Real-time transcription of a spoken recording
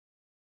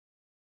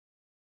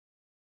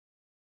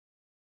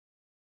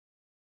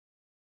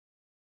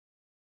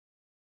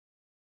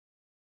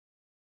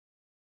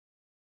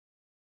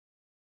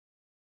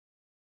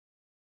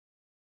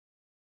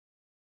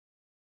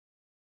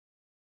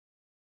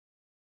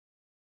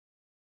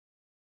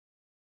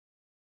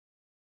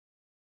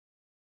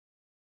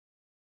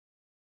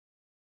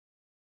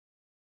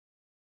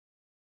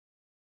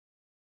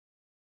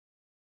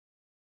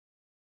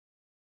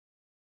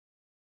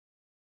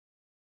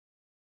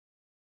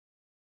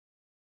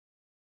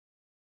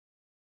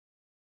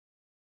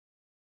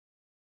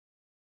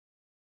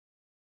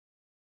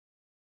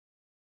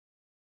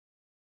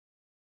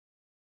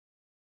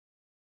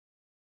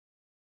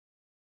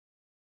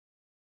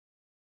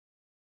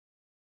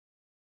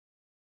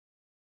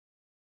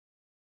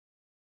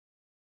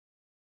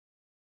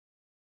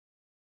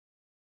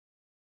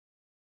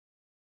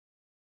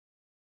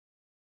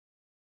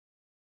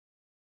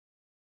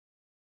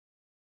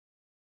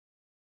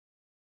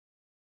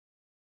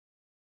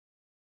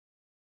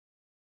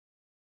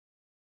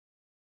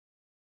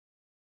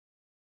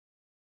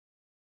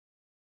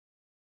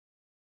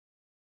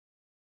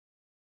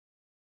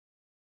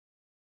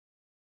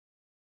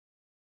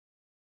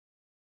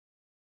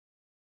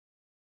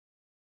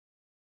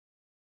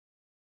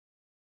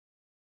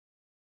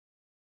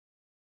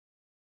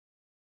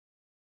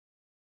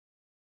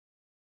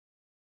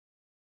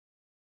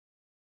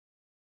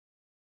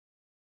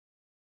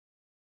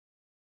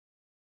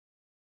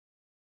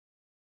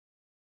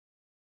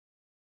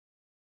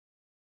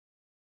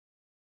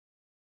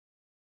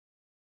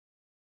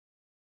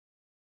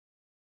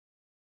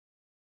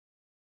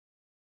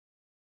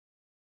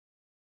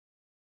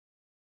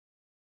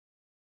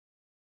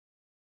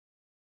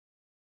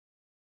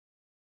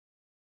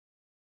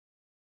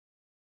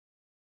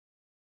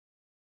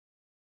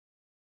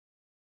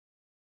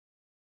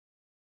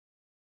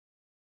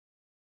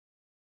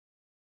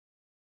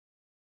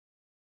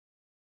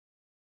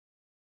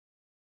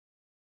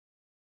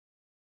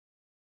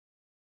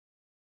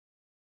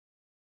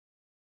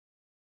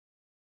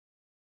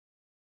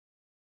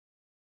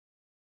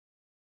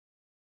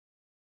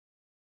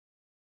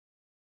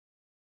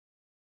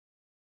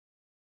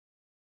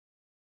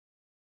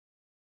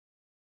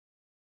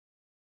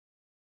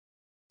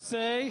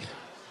say?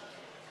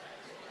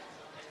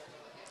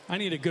 I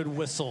need a good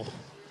whistle,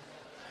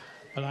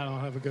 but I don't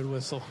have a good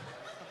whistle.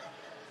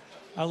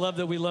 I love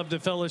that we love to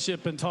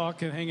fellowship and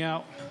talk and hang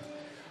out.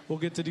 We'll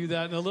get to do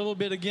that in a little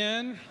bit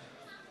again.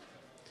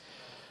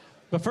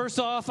 But first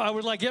off, I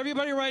would like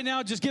everybody right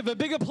now, just give a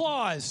big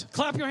applause.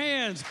 Clap your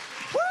hands.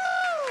 Woo!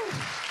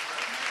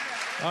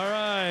 All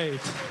right.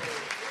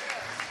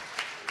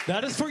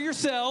 That is for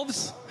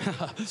yourselves.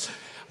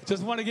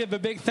 Just want to give a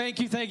big thank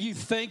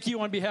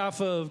you on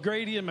behalf of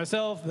Grady and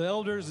myself, the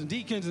elders and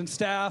deacons and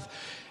staff.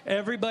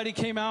 Everybody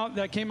came out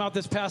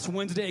this past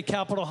Wednesday at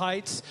Capitol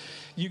Heights.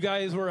 You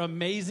guys were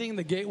amazing.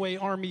 The Gateway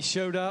Army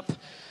showed up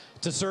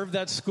to serve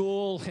that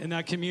school and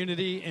that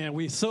community, and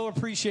we so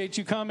appreciate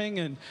you coming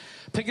and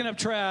picking up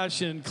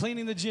trash and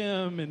cleaning the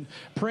gym and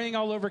praying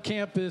all over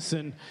campus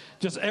and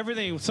just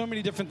everything, so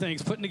many different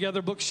things, putting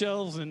together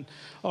bookshelves and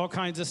all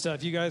kinds of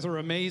stuff. You guys were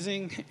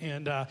amazing,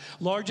 and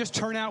largest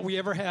turnout we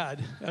ever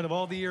had out of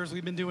all the years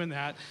we've been doing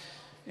that,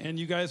 and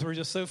you guys were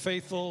just so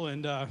faithful,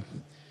 and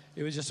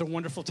it was just a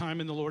wonderful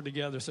time in the Lord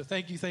together. So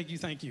thank you.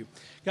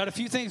 Got a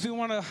few things we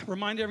want to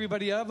remind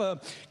everybody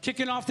of.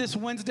 Kicking off this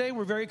Wednesday,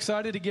 we're very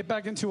excited to get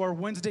back into our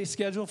Wednesday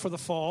schedule for the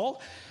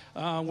fall.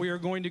 We are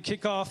going to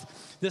kick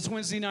off this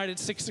Wednesday night at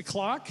 6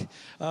 o'clock.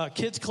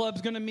 Kids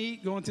Club's going to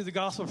meet, going through the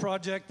Gospel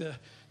Project. The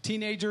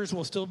teenagers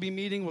will still be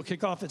meeting. We'll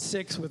kick off at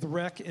 6 with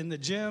rec in the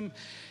gym.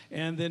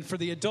 And then for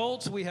the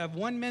adults, we have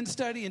 1 men's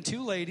study and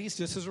 2 ladies,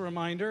 just as a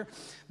reminder.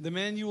 The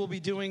men, you will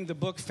be doing the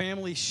book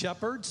Family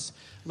Shepherds,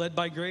 led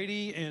by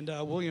Grady and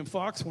William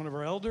Fox, one of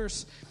our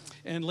elders.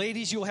 And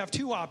ladies, you'll have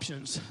 2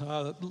 options.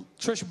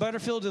 Trish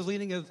Butterfield is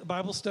leading a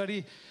Bible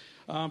study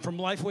from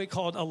Lifeway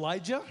called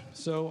Elijah,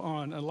 so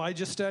on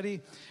Elijah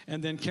study.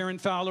 And then Karen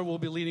Fowler will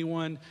be leading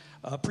one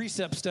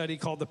precept study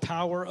called The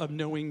Power of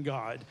Knowing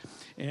God.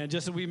 And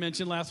just as we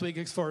mentioned last week,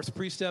 as far as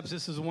precepts,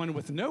 this is one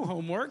with no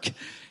homework.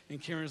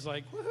 And Karen's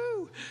like,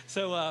 woohoo.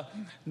 So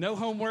no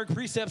homework.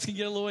 Precepts can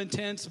get a little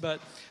intense.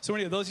 But so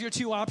anyway, those are your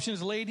 2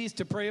 options, ladies,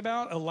 to pray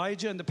about,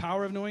 Elijah and the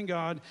power of knowing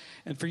God.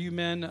 And for you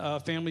men,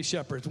 Family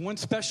Shepherds. One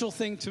special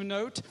thing to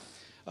note,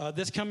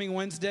 this coming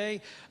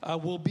Wednesday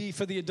will be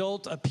for the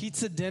adult a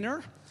pizza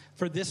dinner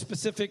for this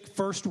specific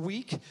first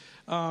week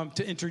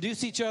to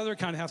introduce each other,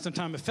 kind of have some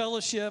time of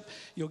fellowship.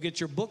 You'll get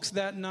your books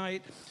that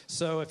night.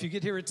 So if you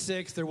get here at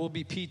 6, there will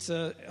be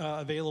pizza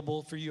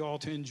available for you all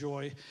to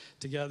enjoy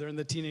together. And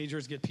the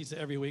teenagers get pizza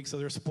every week, so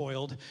they're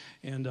spoiled,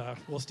 and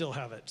we'll still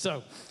have it.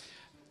 So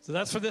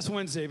that's for this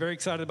Wednesday. Very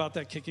excited about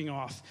that kicking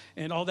off.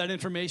 And all that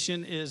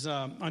information is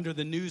under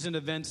the news and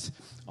events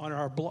on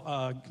our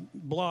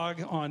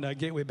blog on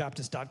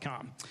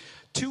gatewaybaptist.com.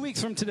 2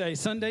 weeks from today,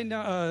 Sunday,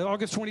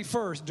 August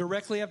 21st,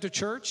 directly after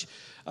church,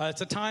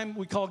 it's a time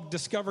we call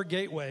Discover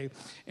Gateway,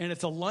 and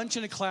it's a lunch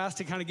and a class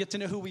to kind of get to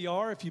know who we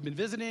are. If you've been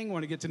visiting,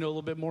 want to get to know a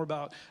little bit more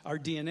about our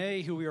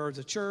DNA, who we are as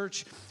a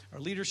church, our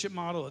leadership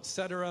model,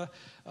 etc.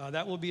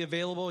 That will be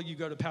available. You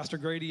go to Pastor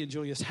Grady and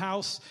Julia's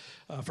house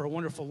for a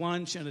wonderful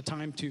lunch and a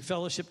time to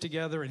fellowship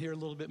together and hear a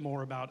little bit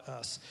more about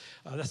us.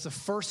 That's the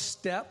first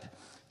step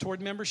toward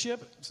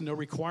membership. It's no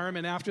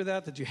requirement after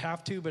that you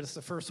have to, but it's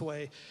the first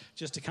way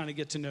just to kind of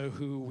get to know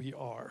who we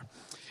are.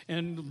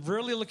 And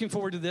really looking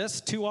forward to this.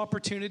 2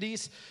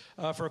 opportunities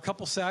for a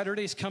couple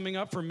Saturdays coming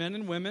up for men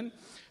and women.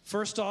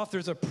 First off,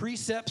 there's a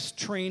precepts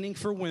training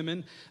for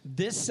women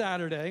this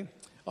Saturday,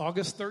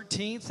 August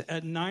 13th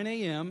at 9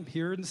 a.m.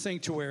 here in the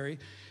sanctuary.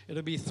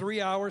 It'll be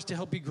 3 hours to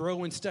help you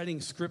grow in studying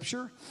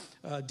Scripture.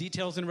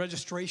 Details and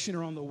registration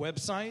are on the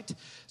website.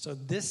 So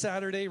this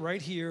Saturday,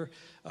 right here,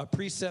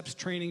 precepts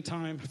training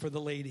time for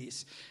the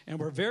ladies. And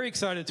we're very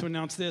excited to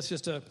announce this.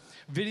 Just a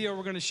video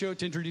we're going to show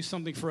to introduce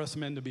something for us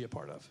men to be a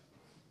part of.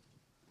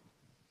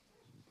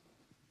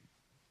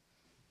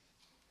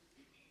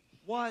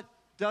 What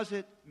does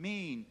it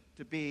mean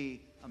to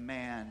be a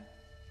man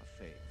of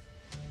faith?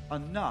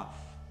 Enough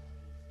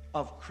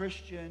of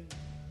Christian,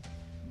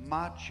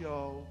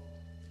 macho,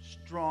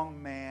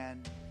 strong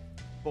man,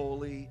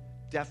 bully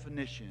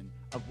definition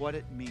of what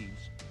it means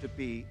to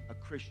be a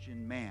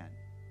Christian man.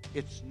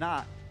 It's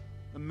not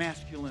the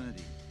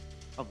masculinity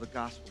of the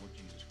gospel of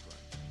Jesus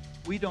Christ.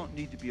 We don't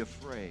need to be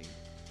afraid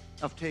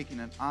of taking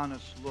an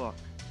honest look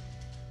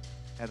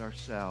at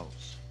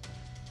ourselves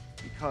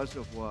because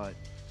of what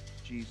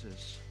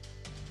Jesus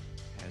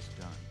has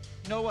done.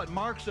 You know, what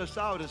marks us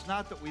out is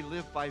not that we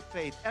live by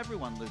faith.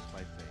 Everyone lives by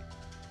faith.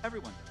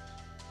 Everyone does.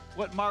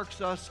 What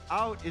marks us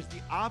out is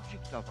the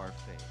object of our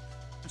faith.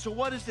 And so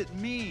what does it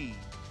mean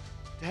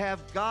to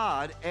have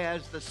God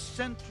as the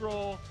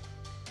central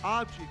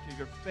object of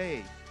your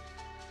faith,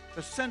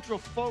 the central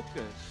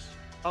focus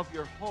of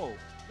your hope?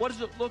 What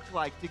does it look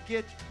like to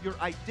get your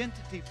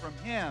identity from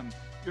Him,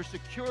 your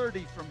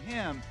security from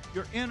Him,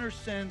 your inner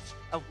sense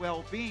of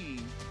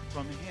well-being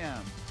from Him?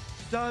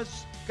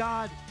 Does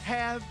God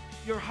have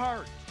your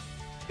heart?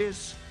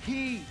 Is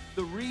He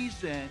the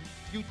reason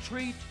you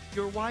treat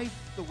your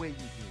wife the way you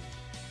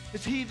do?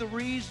 Is He the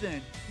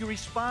reason you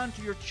respond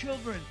to your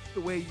children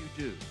the way you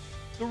do?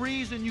 The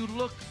reason you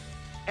look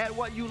at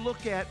what you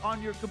look at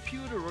on your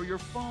computer or your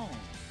phone?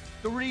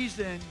 The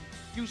reason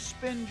you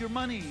spend your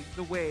money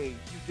the way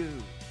you do,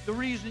 the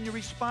reason you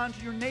respond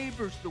to your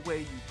neighbors the way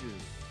you do.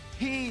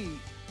 He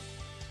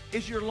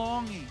is your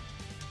longing.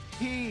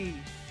 He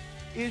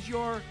is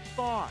your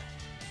thought.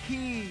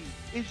 He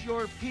is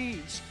your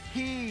peace.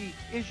 He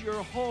is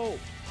your hope.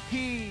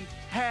 He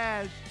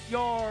has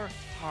your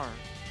heart.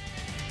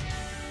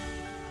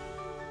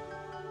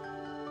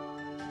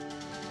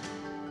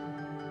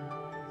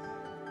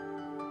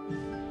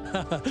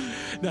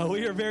 Now,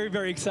 we are very,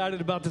 very excited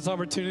about this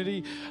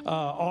opportunity.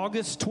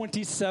 August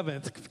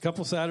 27th, a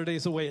couple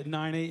Saturdays away at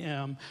 9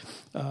 a.m.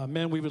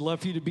 Man, we would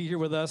love for you to be here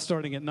with us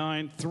starting at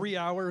 9, 3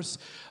 hours.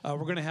 We're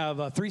going to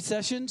have 3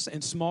 sessions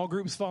and small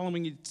groups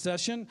following each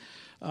session.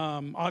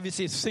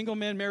 Obviously, it's single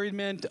men, married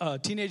men,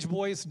 teenage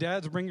boys,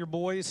 dads, bring your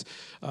boys.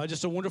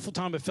 Just a wonderful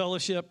time of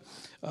fellowship,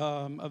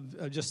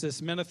 of just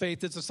this Men of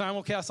Faith. It's a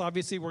simulcast.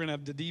 Obviously, we're going to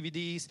have the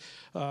DVDs.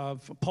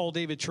 Paul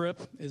David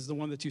Tripp is the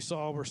one that you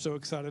saw. We're so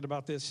excited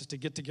about this, just to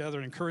get together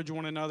and encourage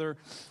one another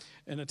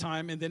in a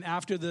time. And then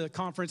after the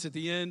conference at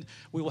the end,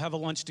 we will have a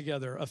lunch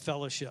together, a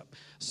fellowship.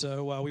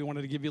 So we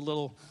wanted to give you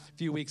a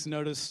few weeks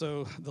notice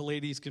so the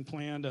ladies can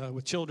plan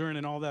with children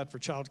and all that for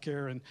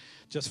childcare, and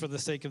just for the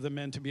sake of the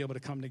men to be able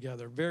to come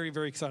together. Very,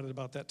 very excited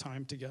about that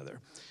time together.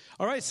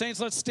 All right, saints,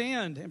 let's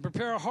stand and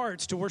prepare our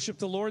hearts to worship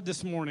the Lord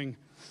this morning.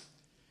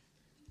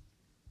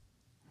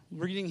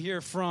 Reading here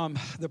from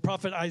the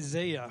prophet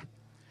Isaiah,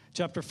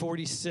 chapter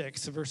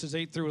 46, verses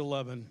 8 through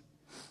 11.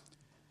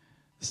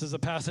 This is a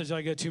passage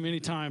I go to many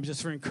times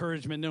just for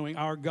encouragement, knowing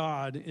our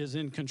God is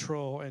in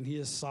control and he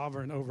is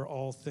sovereign over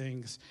all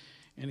things,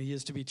 and he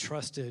is to be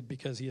trusted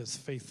because he is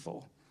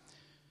faithful.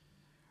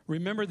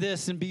 Remember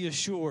this and be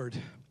assured.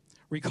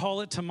 Recall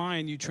it to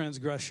mind, you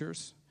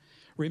transgressors.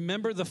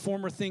 Remember the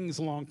former things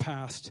long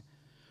past.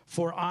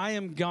 For I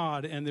am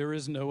God and there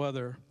is no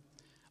other.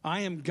 I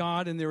am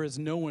God and there is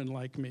no one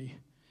like me.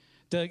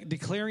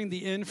 Declaring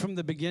the end from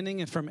the beginning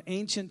and from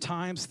ancient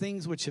times,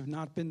 things which have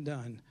not been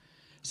done.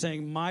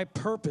 Saying, my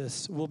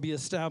purpose will be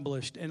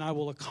established, and I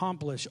will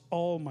accomplish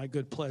all my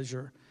good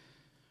pleasure.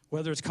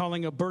 Whether it's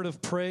calling a bird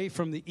of prey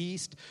from the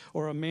east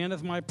or a man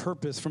of my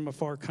purpose from a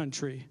far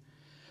country.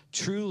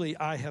 Truly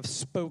I have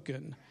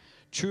spoken.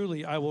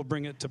 Truly I will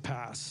bring it to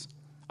pass.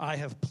 I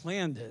have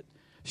planned it.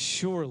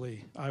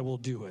 Surely I will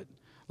do it.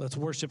 Let's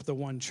worship the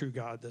one true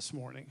God this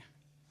morning.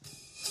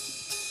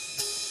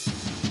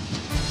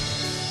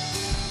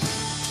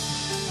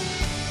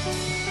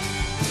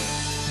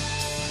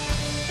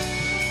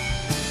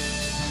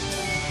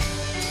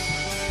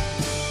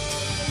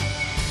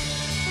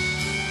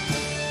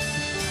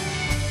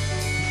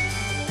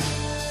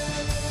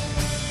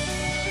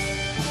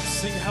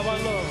 Sing How I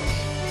Love.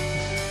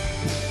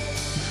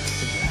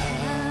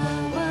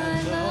 How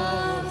I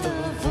love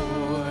the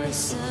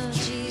voice of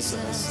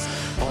Jesus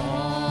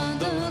on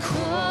the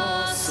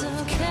cross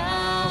of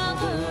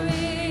Calvary.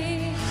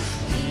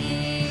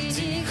 He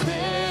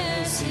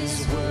declares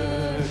his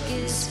work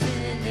is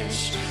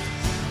finished.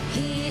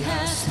 He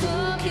has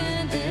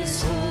spoken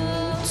this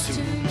hope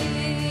to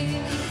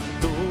me.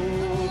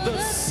 Though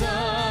the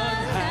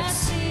sun has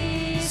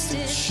ceased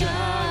its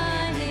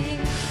shining,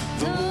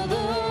 though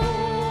the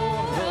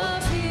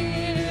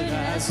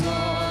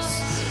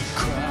lost,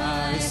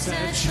 Christ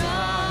had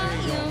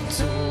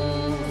triumphed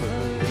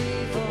over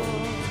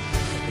evil.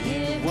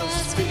 It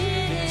was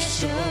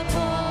finished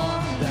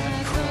upon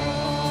that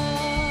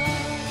cross.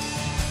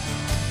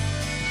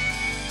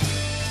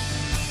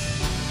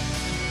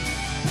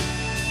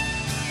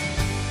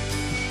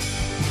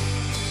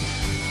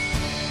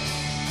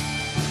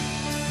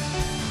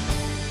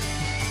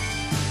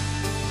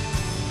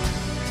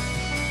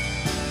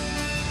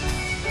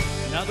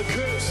 Now the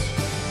curse.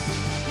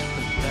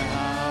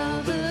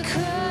 The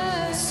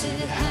curse,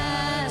 it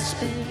has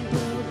been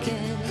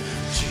broken.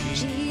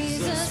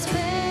 Jesus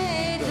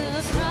paid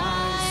the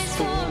price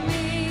for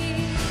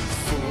me.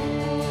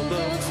 Full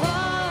of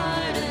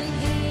pardon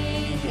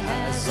he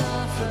has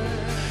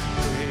offered.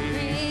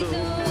 Great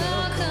the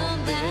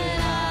welcome that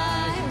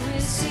I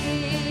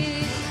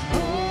receive.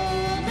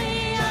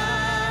 Only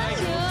I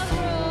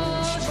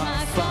approach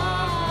my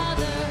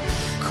Father,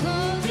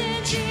 clothed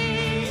in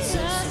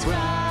Jesus'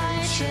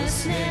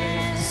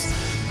 righteousness.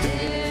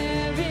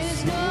 There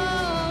is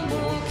no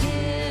more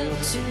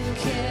guilt to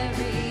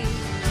carry.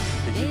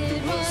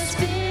 It was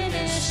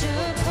finished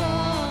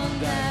upon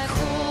that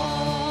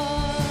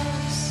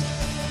cross.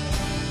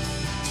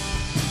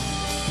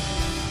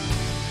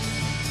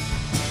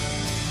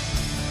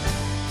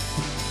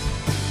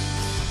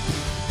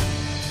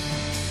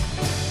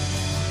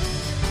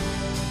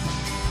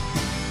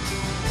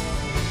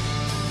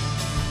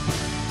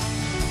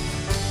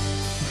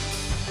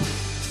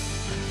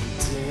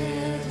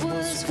 Death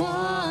was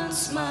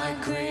once my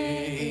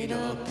great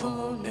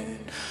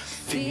opponent.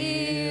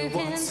 Fear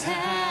once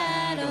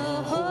had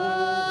a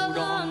hold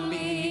on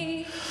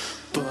me.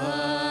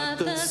 But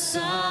the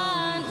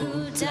Son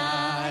who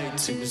died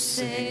to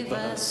save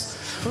us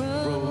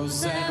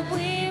rose that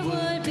we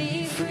would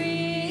be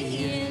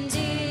free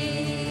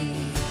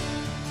indeed.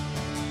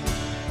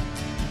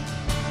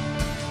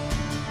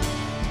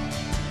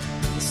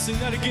 Sing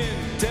that again.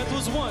 Death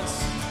was once.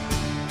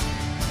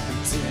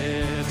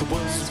 Death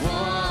was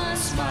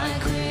once my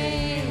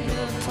great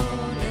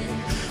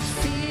opponent.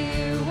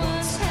 Fear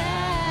once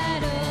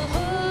had a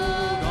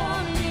hold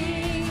on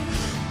me.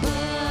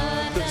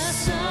 But the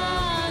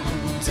Son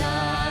who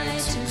died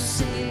to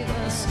save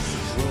us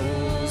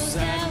rose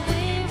that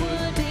we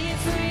would be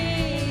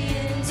free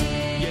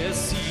indeed.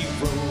 Yes, he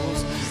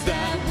rose.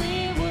 That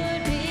we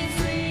would be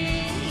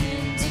free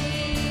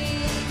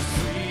indeed.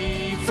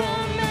 Free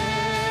from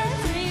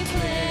every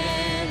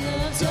plan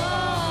of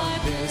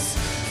darkness.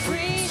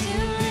 Free to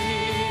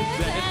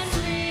live and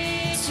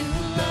free to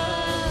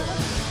love.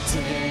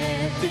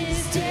 Death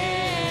is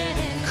dead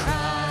and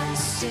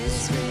Christ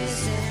is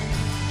risen.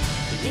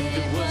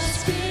 It was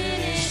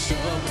finished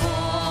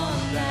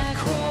upon that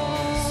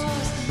cross.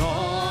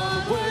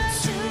 Onward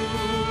to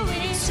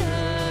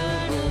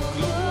eternal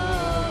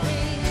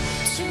glory,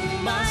 to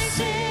my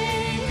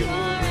Savior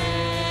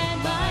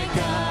and my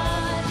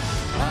God.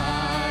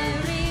 I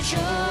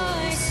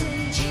rejoice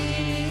in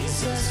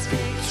Jesus'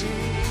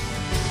 victory.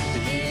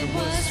 It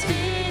was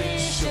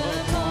finished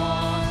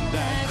upon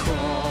that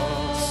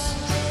cross.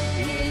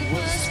 It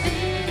was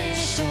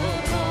finished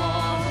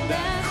upon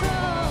that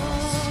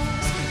cross.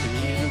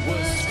 It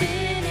was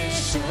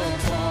finished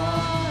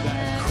upon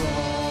that cross.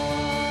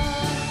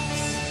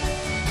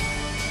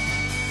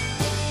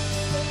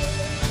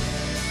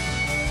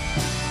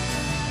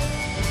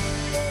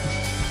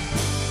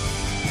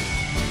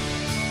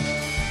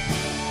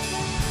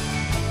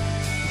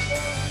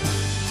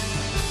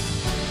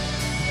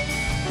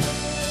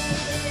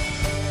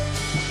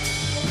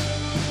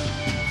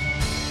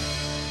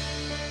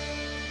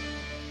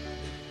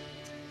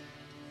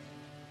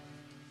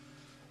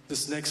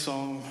 This next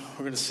song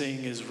we're going to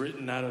sing is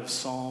written out of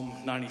Psalm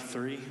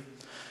 93.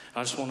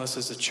 I just want us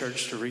as a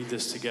church to read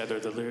this together.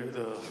 The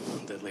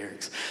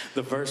lyrics.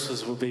 The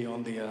verses will be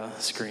on the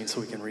screen so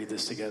we can read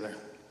this together.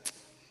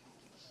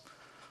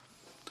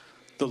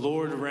 The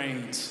Lord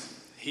reigns.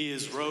 He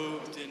is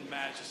robed in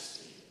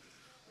majesty.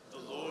 The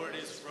Lord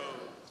is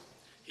robed.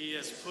 He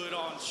has put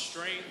on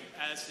strength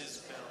as his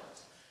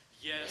belt.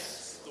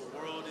 Yes, the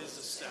world is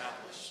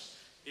established.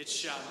 It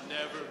shall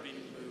never be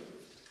moved.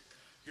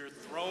 Your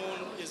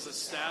throne is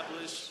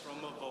established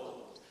from of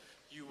old.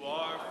 You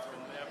are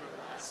from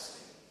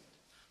everlasting.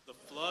 The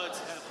floods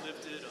have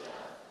lifted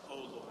up, O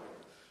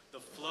Lord. The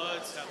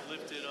floods have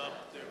lifted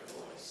up their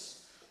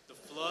voice. The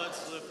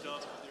floods lift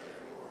up their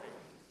roaring.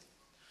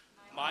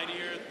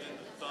 Mightier than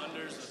the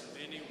thunders of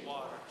many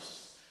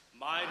waters.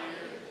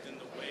 Mightier than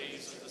the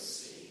waves of the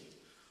sea.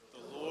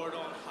 The Lord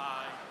on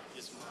high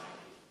is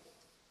mighty.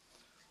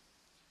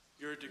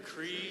 Your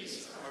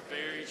decrees are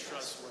very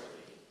trustworthy.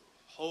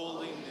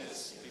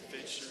 Holiness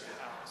befits your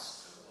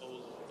house, O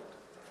Lord,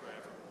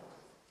 forevermore.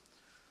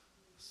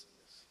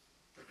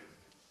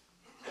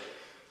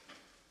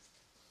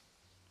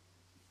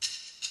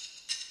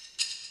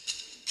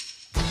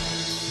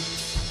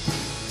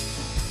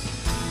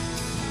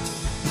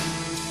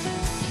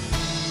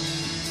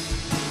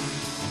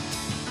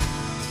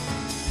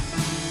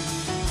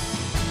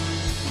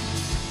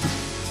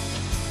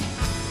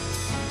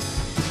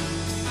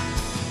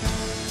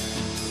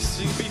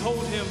 Sing,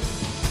 behold him.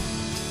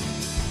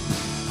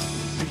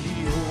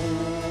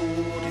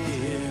 Behold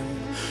him,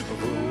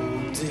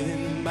 robed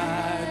in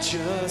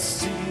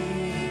majesty,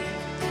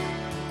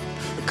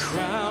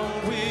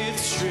 crowned with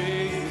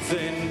strength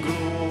and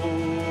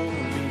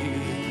glory.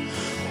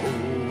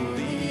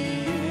 Holy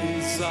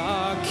is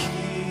our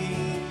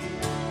King.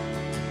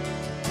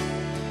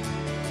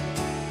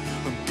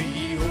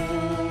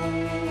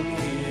 Behold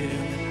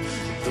him,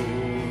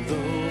 though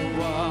the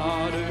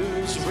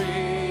waters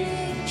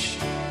rage,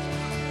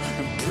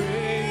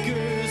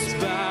 breakers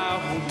bow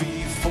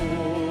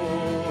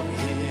before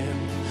him,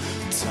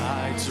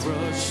 tides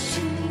rush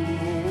to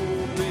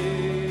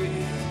obey.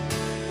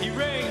 He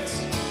reigns.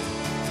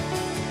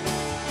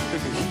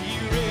 He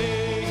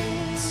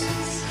reigns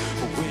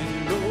when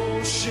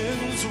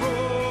oceans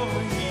roar.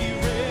 He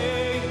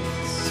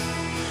reigns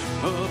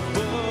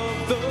above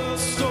the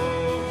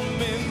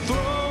storm,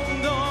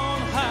 enthroned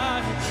on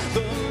high.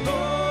 The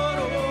Lord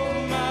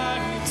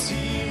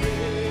Almighty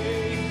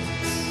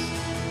reigns.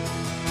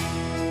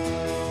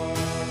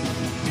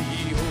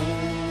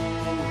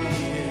 Behold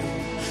him,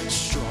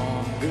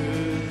 stronger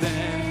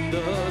than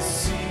the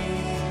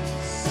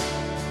seas,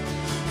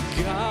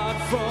 God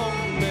from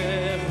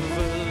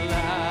everlasting.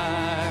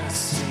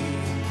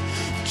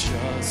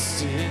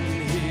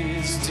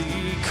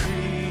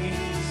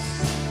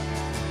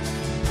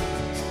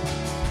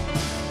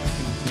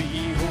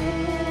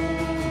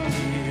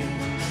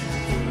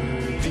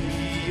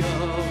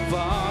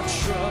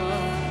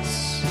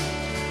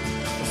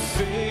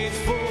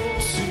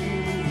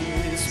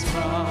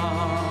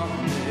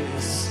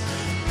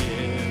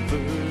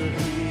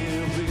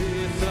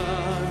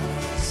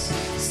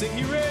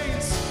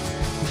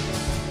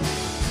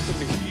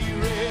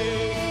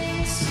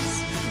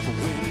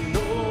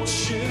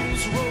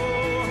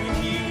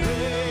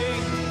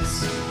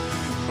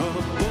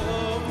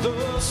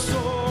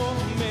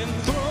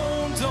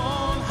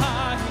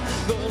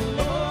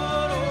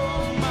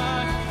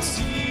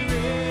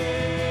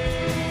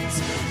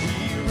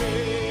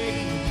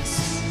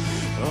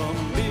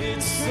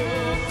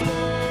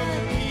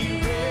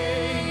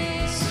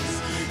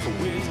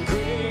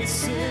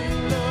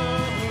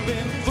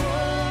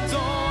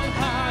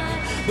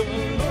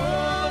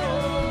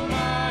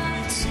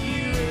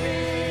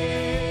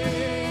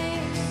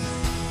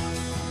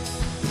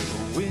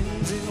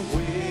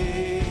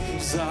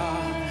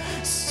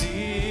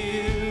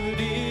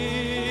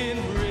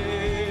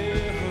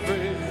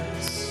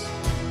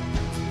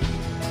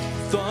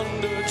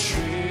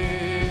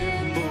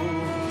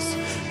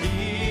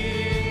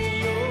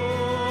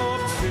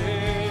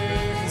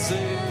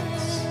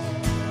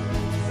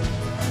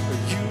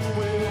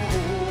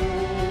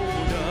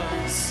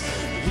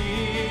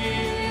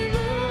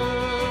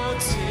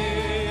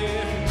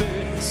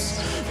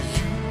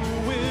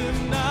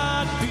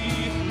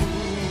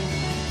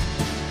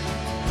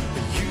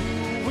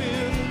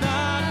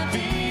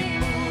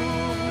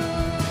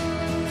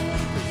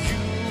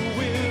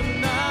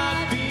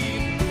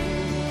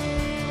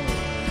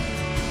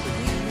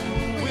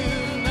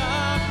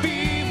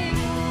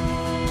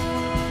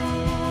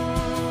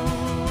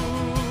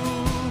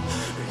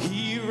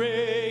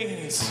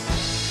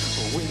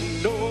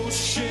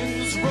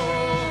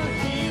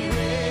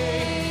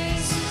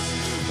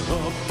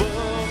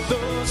 Above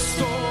the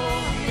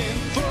storm,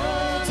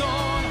 enthroned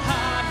on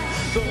high,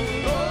 the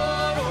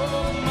Lord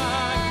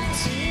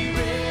Almighty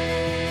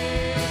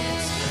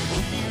reigns.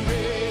 He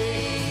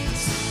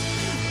reigns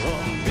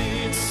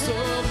amidst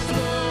the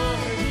flood.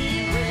 He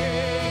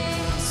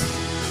reigns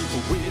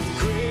with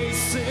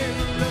grace and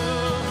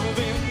love,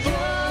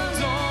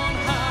 enthroned on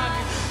high.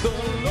 The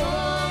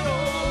Lord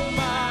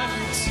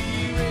Almighty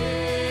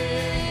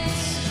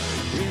reigns,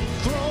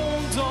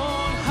 enthroned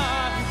on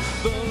high.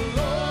 The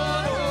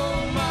Lord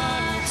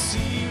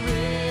Almighty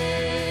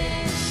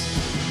reigns,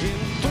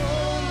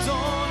 enthroned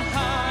on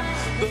high.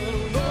 The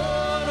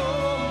Lord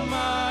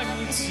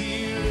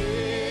Almighty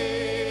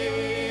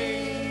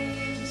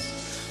reigns.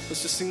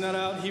 Let's just sing that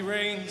out. He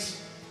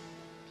reigns.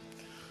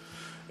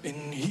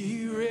 And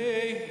he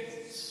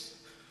reigns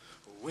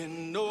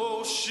when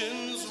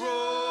oceans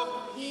roar.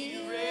 He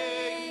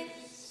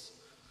reigns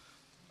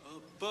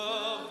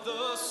above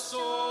the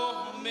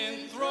storm,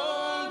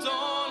 enthroned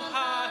on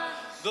high.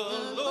 The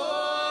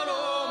Lord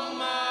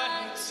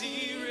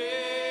Almighty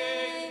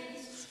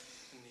reigns.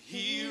 And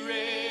he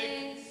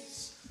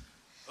reigns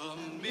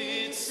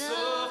amidst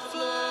the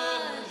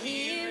flood.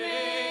 He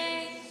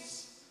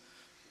reigns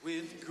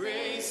with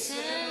grace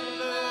and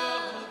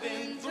love,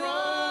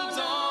 enthroned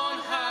on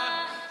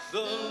high.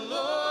 The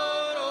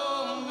Lord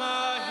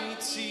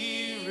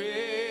Almighty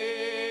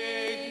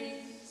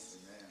reigns.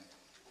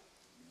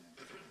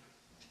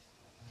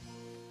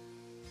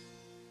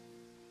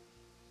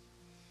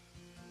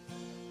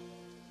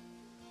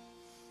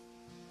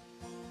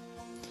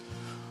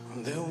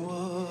 There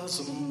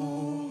was a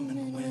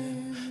moment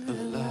when the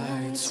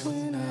lights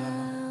went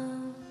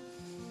out,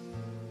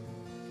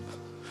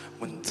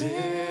 when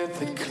death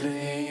had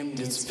claimed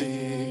its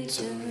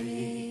victory.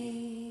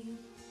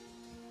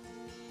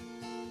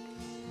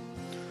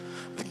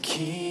 The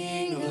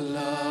King of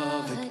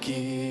love had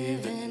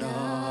given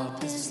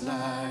up his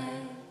life.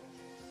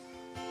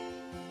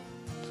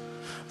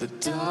 The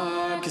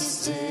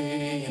darkest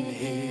day in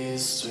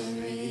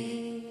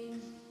history.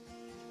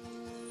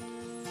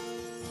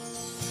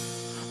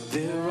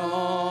 There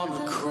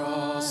on a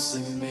cross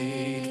they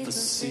made for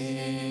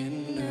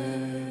sinners.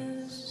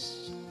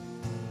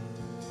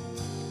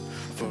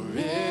 For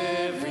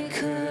every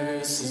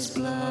curse his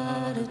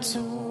blood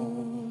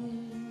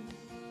atoned.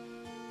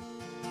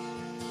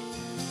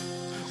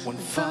 One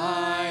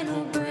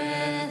final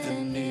breath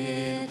and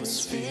it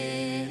was finished.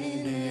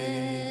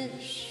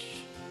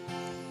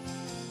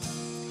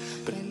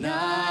 But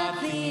not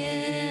the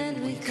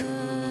end we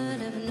could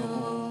have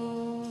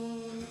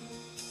known.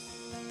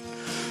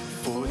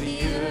 For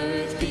the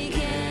earth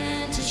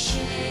began to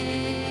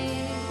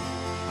shake,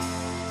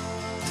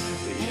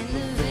 and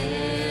the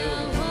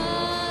veil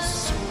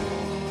was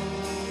torn.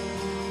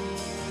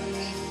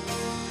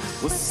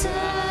 What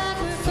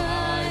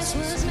sacrifice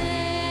was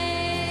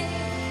made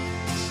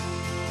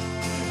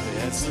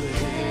as the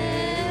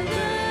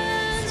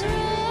heavens roll.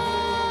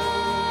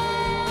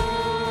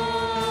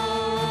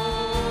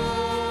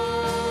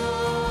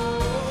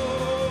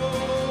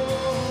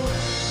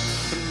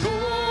 And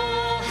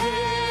all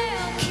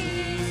hail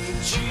King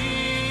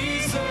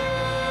Jesus.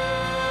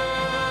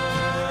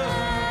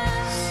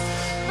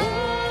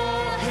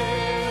 All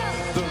hail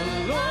the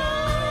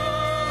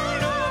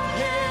Lord of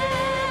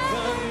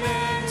heaven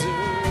and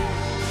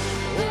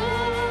earth.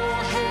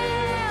 All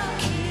hail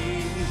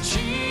King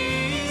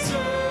Jesus.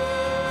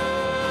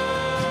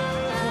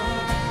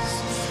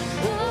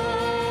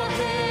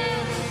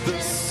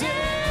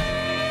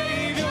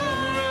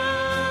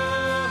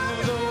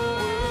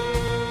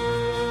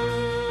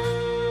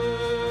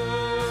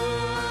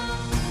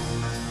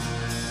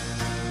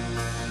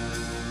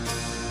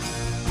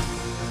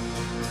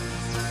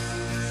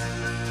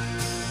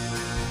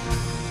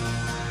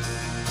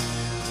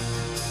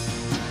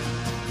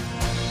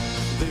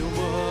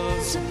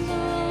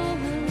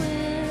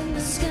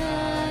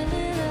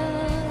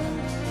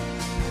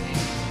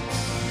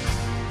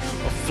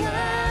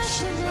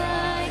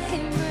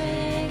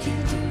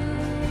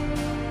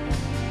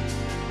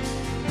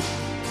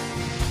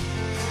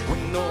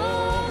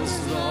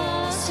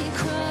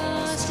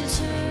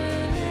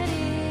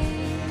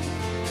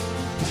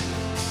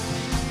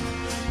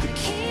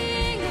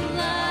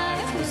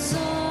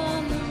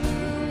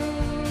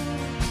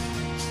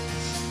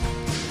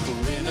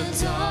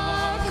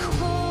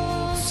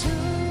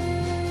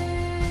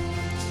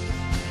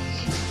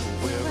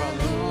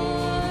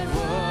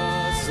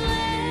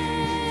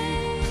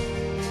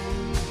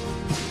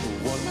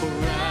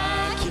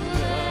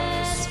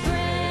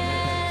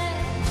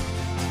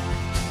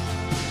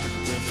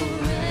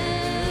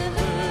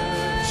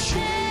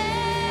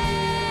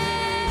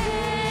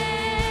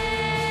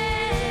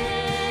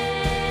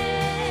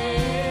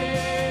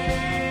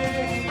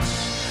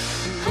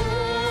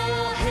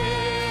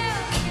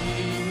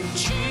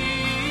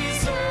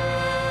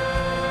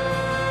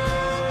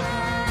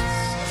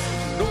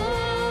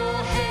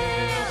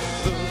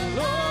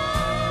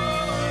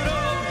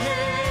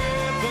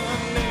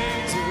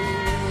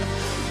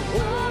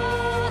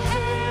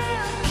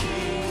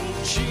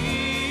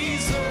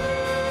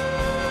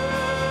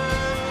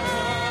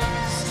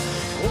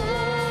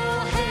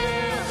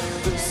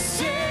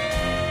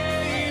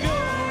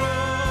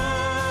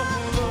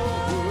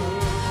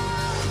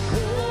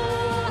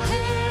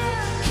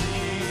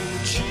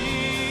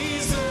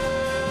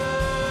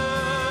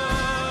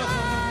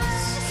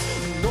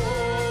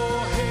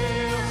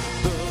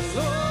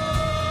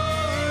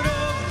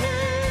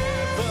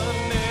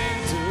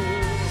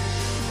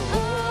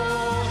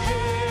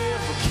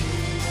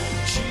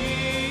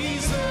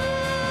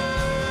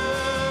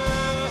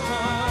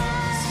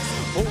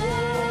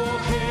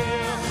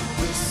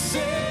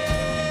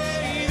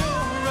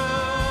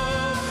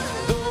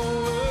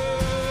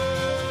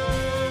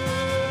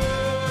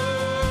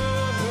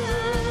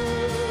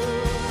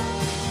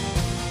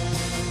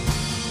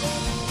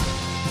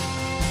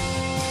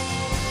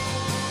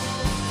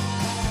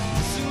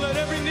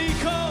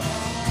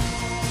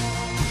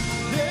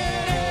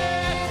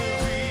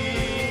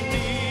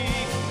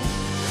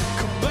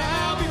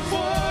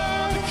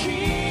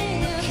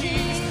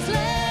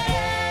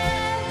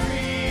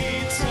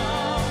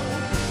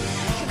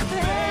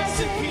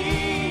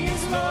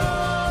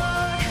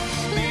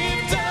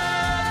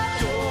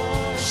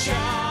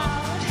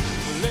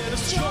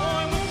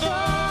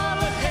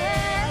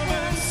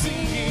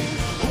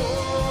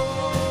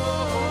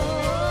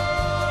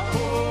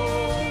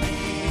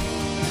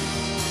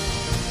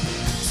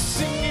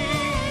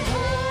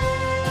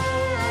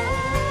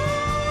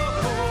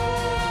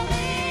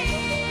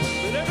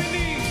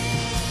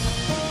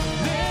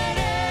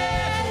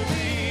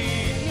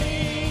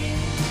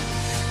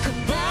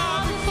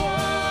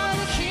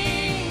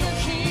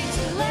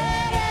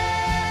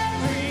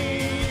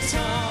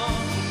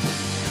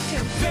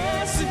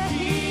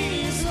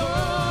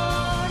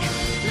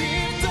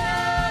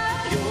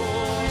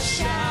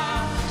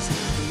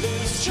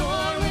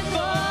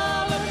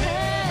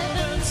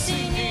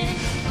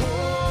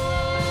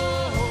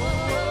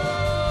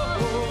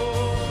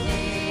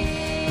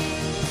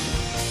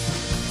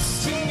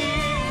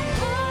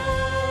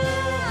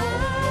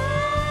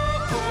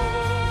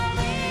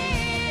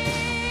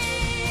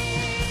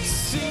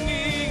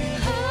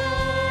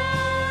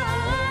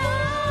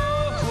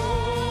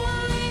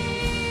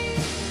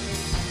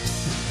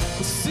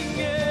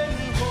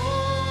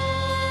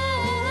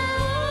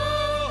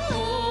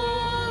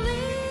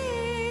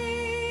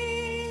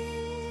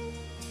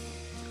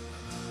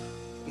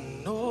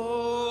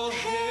 Oh,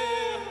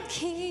 hail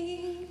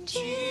King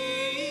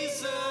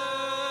Jesus.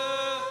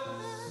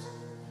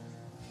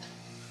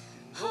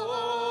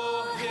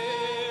 Oh,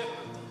 hail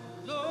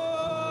the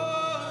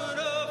Lord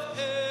of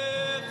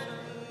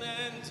heaven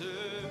and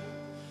earth.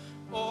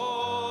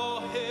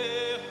 Oh,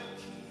 hail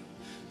King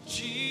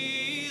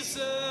Jesus.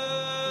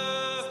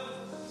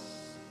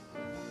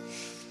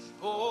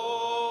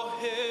 Oh,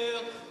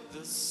 hail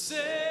the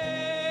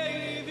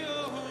Savior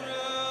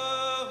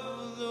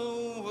of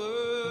the world.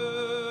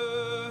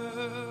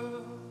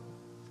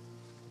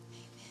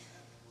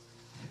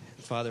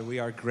 Father, we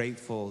are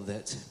grateful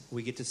that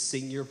we get to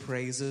sing your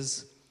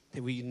praises,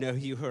 that we know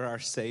you are our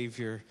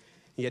Savior.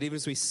 Yet even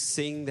as we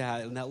sing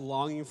that and that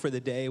longing for the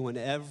day when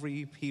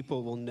every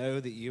people will know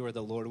that you are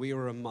the Lord, we are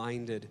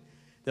reminded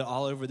that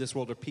all over this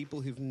world are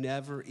people who've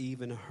never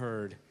even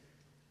heard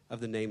of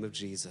the name of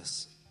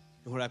Jesus.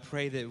 And Lord, I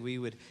pray that we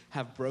would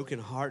have broken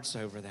hearts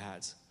over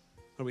that.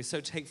 Lord, we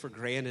so take for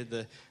granted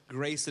the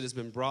grace that has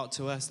been brought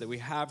to us, that we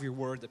have your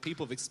word, that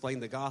people have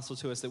explained the gospel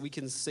to us, that we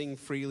can sing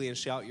freely and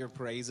shout your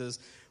praises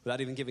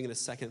without even giving it a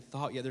second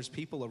thought. Yet there's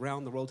people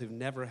around the world who've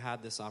never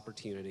had this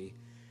opportunity.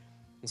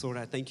 And so, Lord,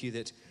 I thank you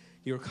that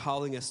you're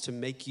calling us to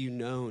make you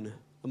known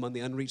among the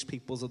unreached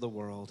peoples of the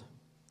world.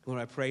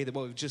 Lord, I pray that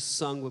what we've just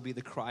sung will be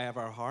the cry of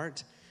our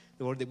heart.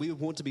 Lord, that we would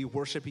want to be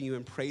worshiping you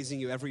and praising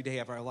you every day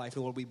of our life.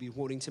 And Lord, we'd be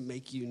wanting to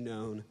make you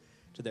known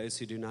to those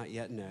who do not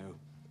yet know.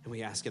 And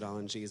we ask it all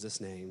in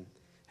Jesus' name.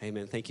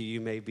 Amen. Thank you.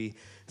 You may be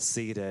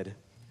seated.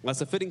 Well,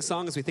 it's a fitting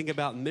song as we think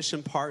about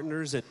mission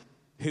partners and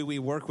who we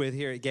work with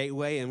here at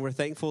Gateway. And we're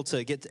thankful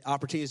to get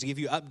opportunities to give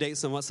you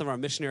updates on what some of our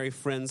missionary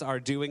friends are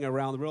doing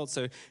around the world.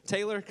 So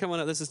Taylor, come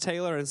on up. This is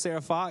Taylor and Sarah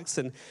Fox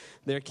and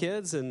their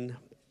kids. And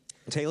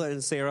Taylor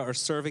and Sarah are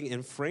serving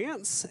in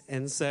France.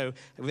 And so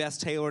we asked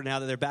Taylor, now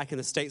that they're back in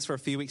the States for a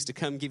few weeks, to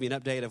come give you an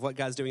update of what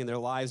God's doing in their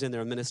lives and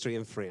their ministry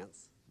in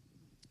France.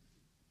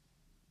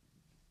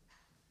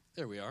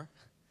 There we are.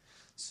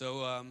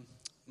 So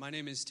my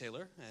name is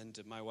Taylor, and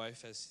my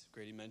wife, as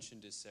Grady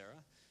mentioned, is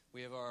Sarah.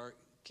 We have our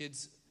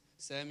kids,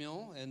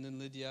 Samuel, and then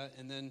Lydia,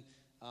 and then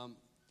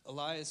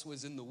Elias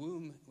was in the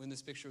womb when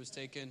this picture was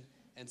taken,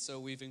 and so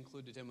we've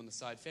included him on the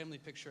side. Family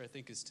picture, I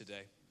think, is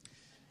today.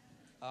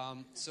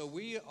 So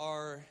we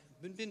are,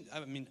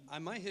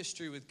 my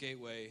history with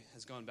Gateway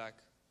has gone back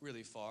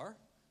really far.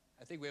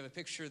 I think we have a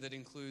picture that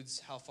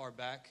includes how far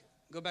back.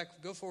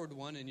 Go forward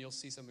one, and you'll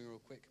see something real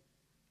quick.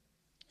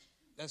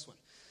 This one.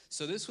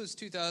 So this was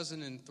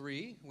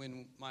 2003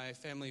 when my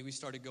family, we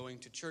started going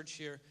to church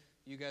here.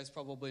 You guys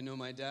probably know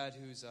my dad,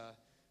 who's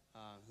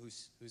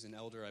an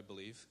elder, I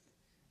believe.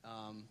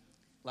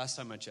 Last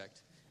time I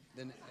checked.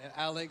 Then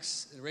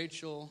Alex,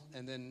 Rachel,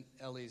 and then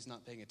Ellie's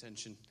not paying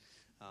attention.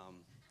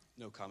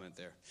 No comment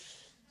there.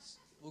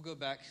 We'll go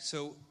back.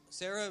 So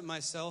Sarah,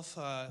 myself,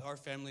 our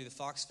family, the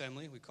Fox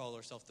family, we call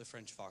ourselves the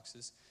French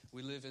Foxes.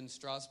 We live in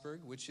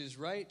Strasbourg, which is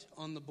right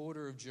on the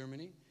border of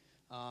Germany.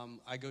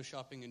 I go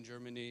shopping in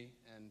Germany,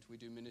 and we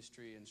do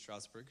ministry in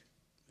Strasbourg.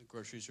 The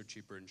groceries are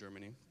cheaper in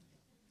Germany.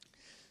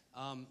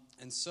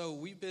 And so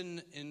we've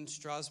been in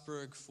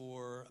Strasbourg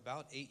for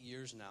about 8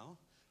 years now,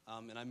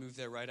 and I moved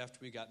there right after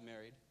we got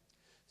married.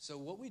 So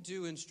what we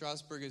do in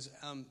Strasbourg is,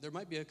 there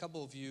might be a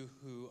couple of you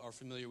who are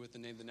familiar with the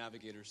name The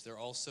Navigators.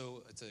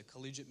 It's a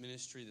collegiate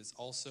ministry that's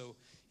also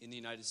in the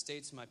United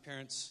States. My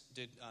parents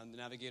did the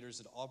Navigators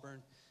at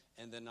Auburn,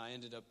 and then I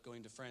ended up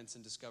going to France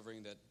and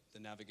discovering that the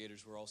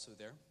Navigators were also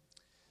there.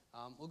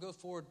 We'll go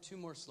forward 2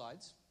 more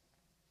slides.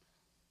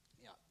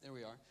 Yeah, there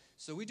we are.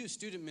 So we do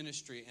student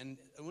ministry, and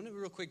I want to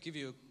real quick give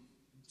you a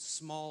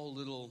small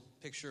little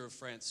picture of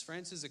France.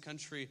 France is a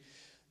country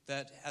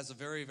that has a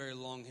very, very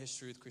long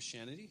history with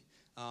Christianity.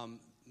 The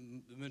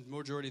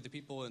majority of the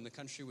people in the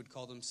country would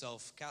call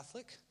themselves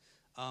Catholic,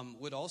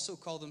 would also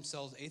call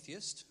themselves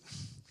atheist.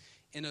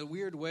 In a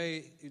weird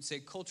way, you'd say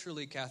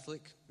culturally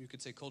Catholic, you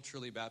could say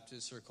culturally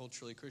Baptist or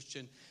culturally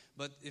Christian,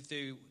 but if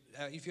you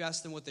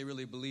ask them what they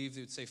really believe,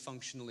 they would say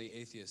functionally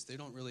atheist. They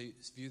don't really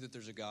view that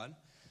there's a God.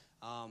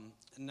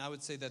 And I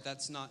would say that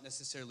that's not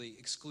necessarily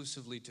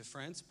exclusively to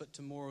France, but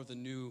to more of the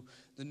new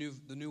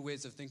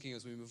ways of thinking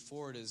as we move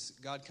forward, as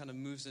God kind of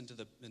moves into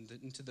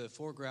the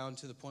foreground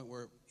to the point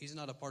where he's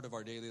not a part of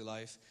our daily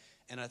life.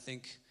 And I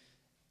think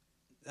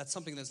that's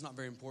something that's not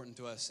very important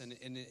to us, and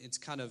it's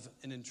kind of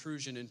an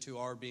intrusion into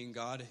our being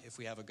God, if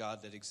we have a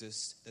God that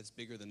exists that's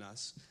bigger than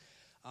us.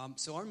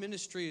 So our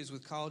ministry is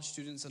with college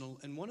students,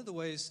 and one of the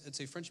ways, I'd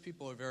say French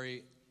people are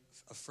very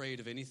afraid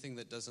of anything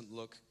that doesn't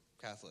look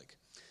Catholic.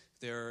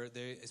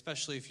 They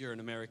especially if you're an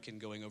American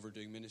going over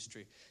doing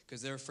ministry,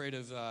 because they're afraid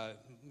of,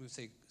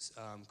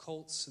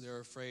 cults. They're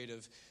afraid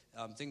of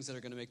things that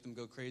are going to make them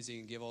go crazy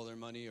and give all their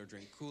money or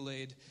drink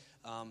Kool-Aid.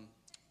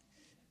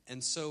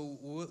 And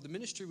so the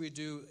ministry we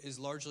do is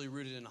largely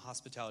rooted in a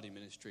hospitality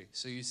ministry.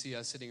 So you see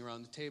us sitting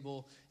around the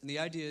table. And the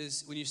idea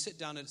is when you sit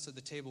down at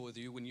the table with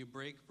you, when you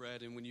break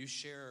bread and when you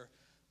share,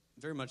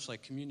 very much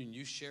like communion,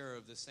 you share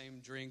of the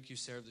same drink, you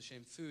share of the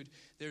same food.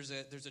 There's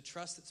a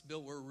trust that's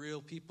built. We're real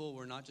people.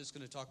 We're not just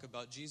going to talk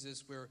about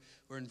Jesus.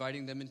 We're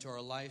inviting them into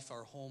our life,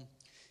 our home.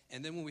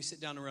 And then when we sit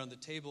down around the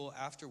table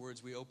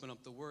afterwards, we open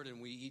up the Word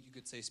and we eat, you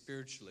could say,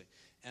 spiritually.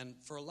 And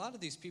for a lot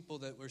of these people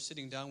that we're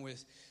sitting down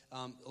with,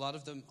 a lot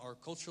of them are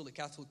culturally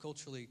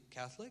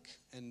Catholic,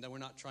 and that we're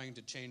not trying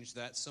to change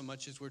that so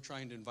much as we're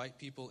trying to invite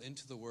people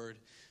into the Word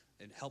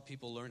and help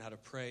people learn how to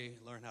pray,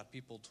 learn how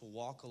people to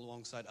walk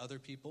alongside other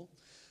people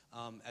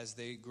as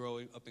they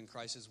grow up in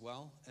Christ as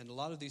well. And a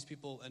lot of these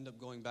people end up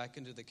going back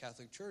into the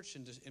Catholic Church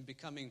and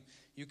becoming,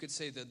 you could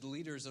say, the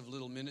leaders of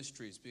little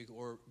ministries,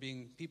 or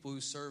being people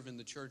who serve in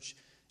the church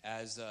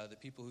as the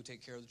people who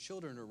take care of the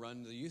children or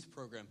run the youth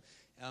program.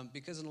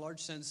 Because in a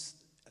large sense,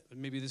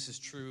 maybe this is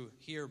true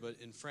here, but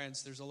in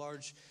France, there's a lot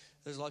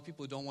of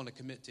people who don't want to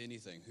commit to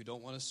anything, who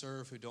don't want to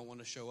serve, who don't want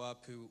to show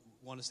up, who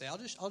want to say,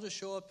 I'll just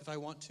show up if I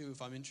want to,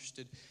 if I'm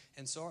interested.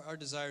 And so our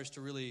desire is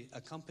to really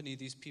accompany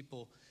these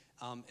people,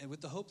 and with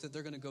the hope that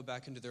they're going to go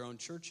back into their own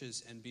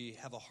churches and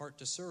have a heart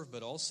to serve,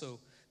 but also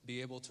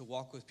be able to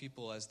walk with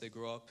people as they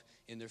grow up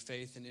in their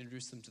faith and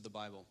introduce them to the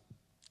Bible.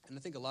 And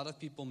I think a lot of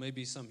people,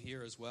 maybe some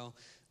here as well,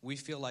 we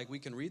feel like we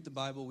can read the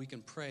Bible, we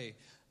can pray,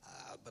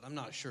 but I'm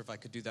not sure if I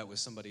could do that with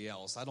somebody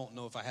else. I don't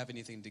know if I have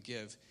anything to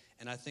give.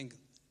 And I think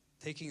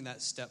taking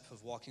that step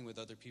of walking with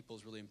other people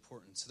is really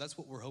important. So that's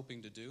what we're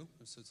hoping to do.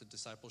 So it's a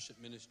discipleship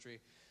ministry.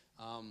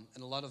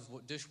 And a lot of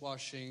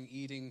dishwashing,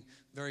 eating,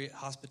 very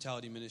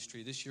hospitality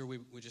ministry. This year we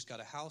just got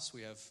a house.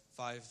 We have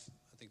five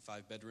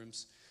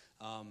bedrooms.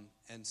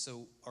 And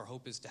so our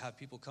hope is to have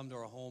people come to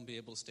our home, be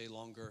able to stay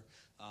longer,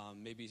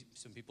 maybe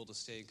some people to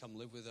stay and come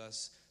live with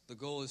us. The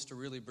goal is to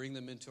really bring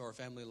them into our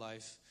family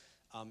life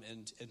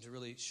and to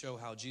really show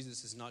how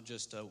Jesus is not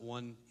just a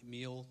one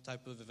meal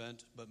type of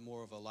event, but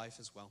more of a life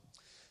as well.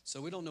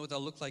 So we don't know what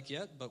that'll look like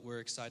yet, but we're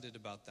excited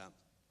about that.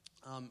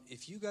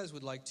 If you guys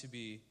would like to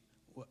be,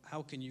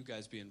 how can you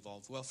guys be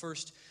involved? Well,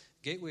 first,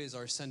 Gateway is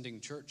our sending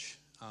church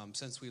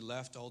since we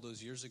left all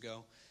those years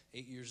ago,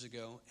 8 years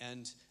ago.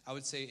 And I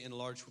would say in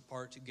large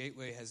part,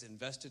 Gateway has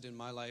invested in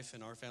my life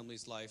and our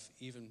family's life,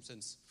 even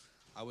since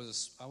I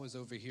was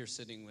over here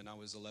sitting when I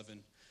was 11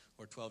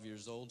 or 12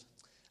 years old.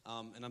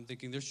 And I'm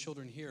thinking there's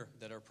children here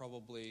that are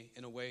probably,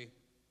 in a way,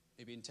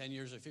 maybe in 10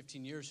 years or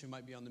 15 years, who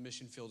might be on the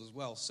mission field as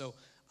well. So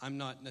I'm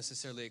not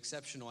necessarily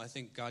exceptional. I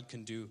think God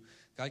can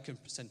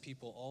send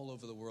people all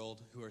over the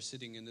world who are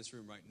sitting in this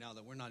room right now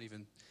that we're not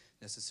even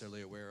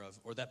necessarily aware of,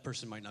 or that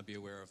person might not be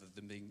aware of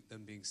them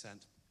being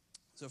sent.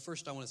 So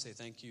first, I want to say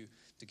thank you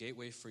to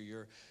Gateway for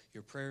your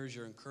prayers,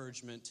 your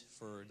encouragement,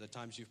 for the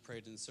times you've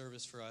prayed in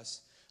service for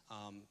us,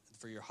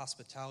 for your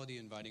hospitality,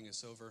 inviting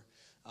us over.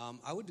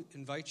 I would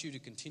invite you to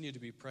continue to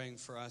be praying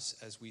for us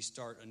as we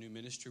start a new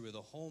ministry with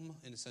a home,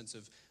 in a sense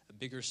of a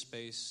bigger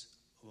space,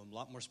 a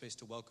lot more space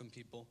to welcome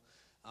people.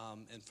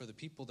 And for the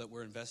people that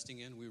we're investing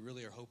in, we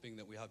really are hoping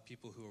that we have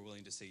people who are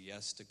willing to say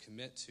yes, to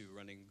commit to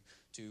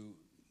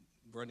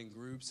running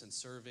groups and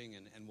serving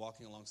and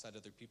walking alongside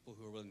other people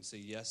who are willing to say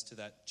yes to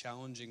that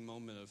challenging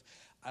moment of,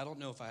 I don't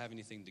know if I have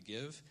anything to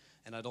give,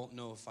 and I don't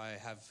know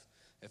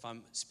if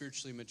I'm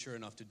spiritually mature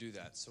enough to do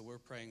that. So we're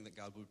praying that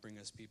God would bring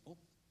us people.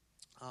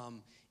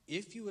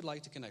 If you would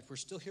like to connect, we're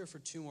still here for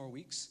 2 more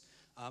weeks.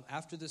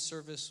 After this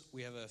service,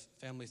 we have a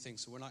family thing,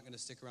 so we're not going to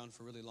stick around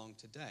for really long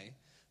today.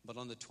 But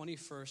on the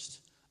 21st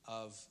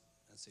of,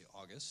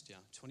 August,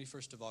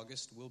 21st of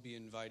August, we'll be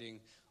inviting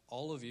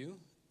all of you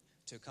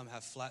to come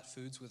have flat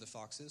foods with the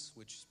Foxes,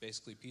 which is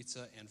basically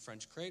pizza and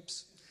French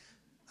crepes.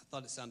 I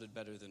thought it sounded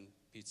better than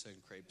pizza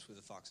and crepes with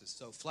the Foxes.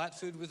 So flat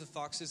food with the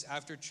Foxes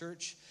after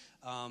church.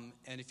 And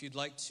if you'd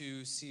like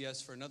to see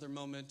us for another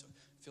moment,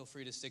 feel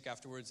free to stick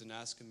afterwards and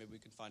ask, and maybe we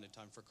can find a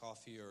time for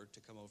coffee or to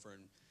come over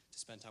and to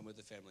spend time with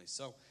the family.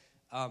 So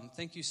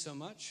thank you so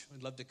much.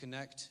 We'd love to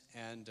connect,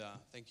 and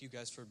thank you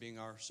guys for being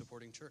our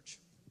supporting church.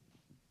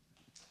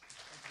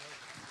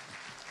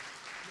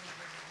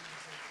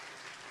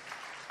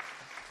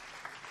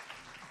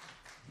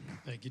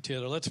 Thank you,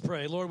 Taylor. Let's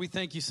pray. Lord, we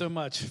thank you so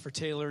much for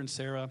Taylor and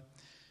Sarah.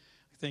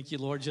 Thank you,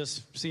 Lord,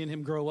 just seeing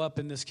him grow up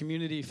in this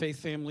community, faith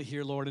family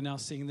here, Lord, and now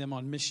seeing them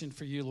on mission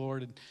for you,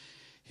 Lord, and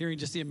hearing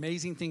just the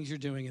amazing things you're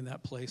doing in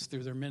that place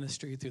through their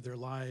ministry, through their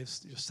lives,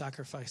 just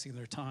sacrificing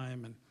their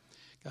time. And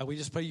God, we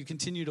just pray you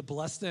continue to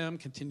bless them,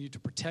 continue to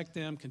protect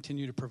them,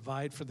 continue to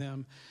provide for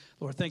them.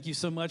 Lord, thank you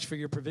so much for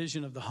your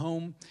provision of the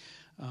home.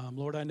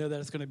 Lord, I know that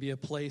it's going to be a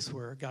place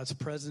where God's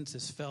presence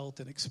is felt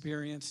and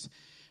experienced.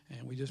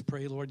 And we just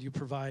pray, Lord, you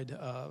provide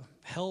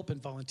help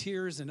and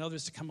volunteers and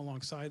others to come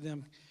alongside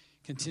them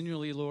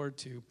continually, Lord,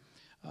 to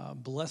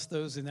bless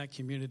those in that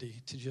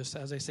community to just,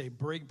 as I say,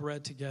 break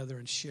bread together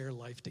and share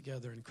life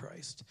together in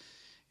Christ.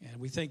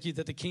 And we thank you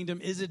that the kingdom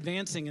is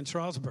advancing in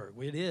Strasbourg.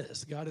 It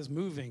is. God is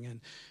moving,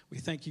 and we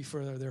thank you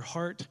for their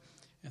heart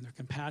and their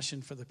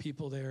compassion for the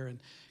people there. And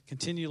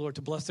continue, Lord,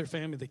 to bless their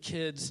family, the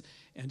kids,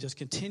 and just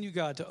continue,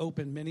 God, to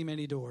open many,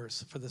 many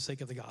doors for the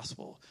sake of the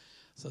gospel,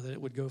 so that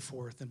it would go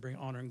forth and bring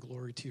honor and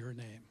glory to your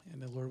name.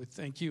 And Lord, we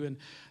thank you, and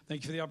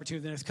thank you for the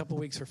opportunity the next couple of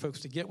weeks for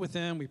folks to get with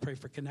them. We pray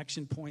for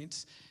connection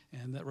points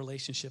and that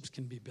relationships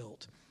can be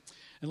built.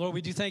 And Lord,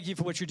 we do thank you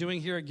for what you're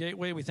doing here at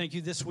Gateway. We thank you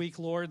this week,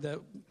 Lord, that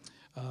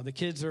The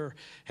kids are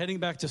heading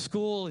back to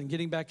school and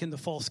getting back in the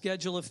fall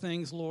schedule of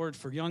things, Lord,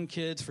 for young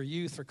kids, for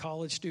youth, for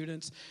college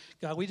students.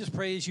 God, we just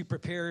pray as you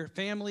prepare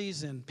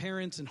families and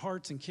parents and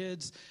hearts and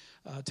kids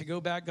to go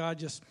back,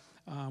 God,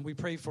 we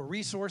pray for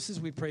resources.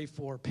 We pray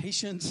for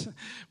patience.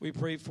 We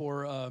pray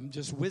for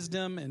just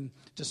wisdom and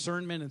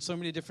discernment in so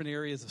many different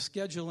areas of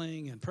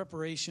scheduling and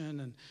preparation.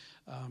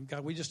 And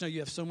God, we just know you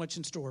have so much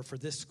in store for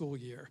this school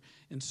year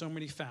in so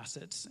many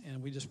facets.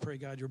 And we just pray,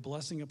 God, your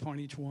blessing upon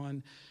each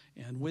one.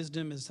 And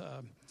wisdom is,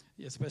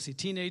 especially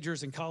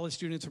teenagers and college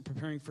students are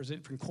preparing for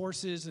different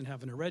courses and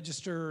having to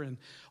register and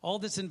all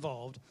that's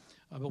involved.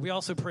 But we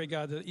also pray,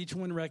 God, that each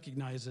one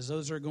recognizes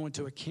those that are going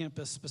to a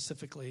campus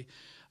specifically,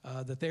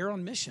 that they're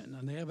on mission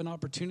and they have an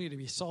opportunity to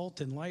be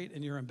salt and light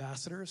and your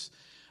ambassadors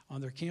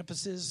on their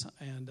campuses.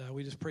 And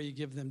we just pray you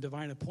give them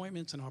divine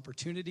appointments and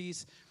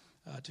opportunities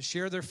to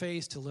share their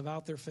faith, to live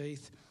out their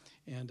faith.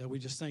 And we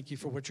just thank you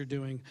for what you're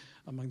doing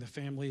among the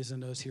families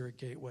and those here at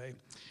Gateway.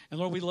 And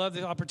Lord, we love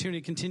the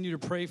opportunity to continue to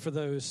pray for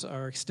those,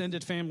 our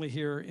extended family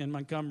here in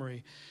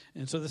Montgomery.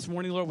 And so this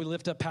morning, Lord, we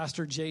lift up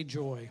Pastor Jay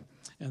Joy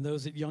and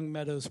those at Young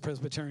Meadows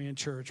Presbyterian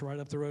Church right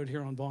up the road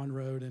here on Vaughn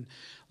Road. And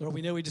Lord,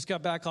 we know he just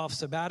got back off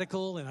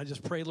sabbatical. And I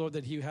just pray, Lord,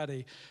 that he had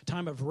a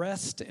time of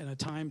rest and a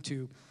time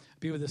to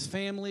be with his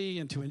family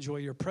and to enjoy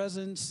your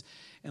presence.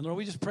 And Lord,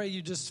 we just pray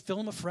you just fill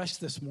him afresh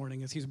this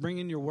morning as he's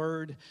bringing your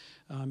word,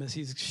 as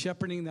he's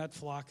shepherding that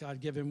flock. God,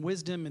 give him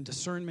wisdom and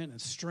discernment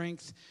and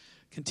strength.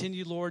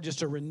 Continue, Lord,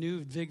 just a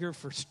renewed vigor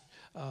for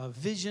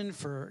vision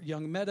for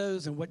Young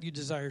Meadows and what you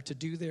desire to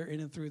do there in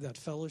and through that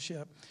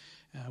fellowship.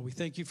 We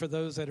thank you for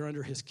those that are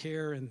under his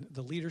care and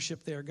the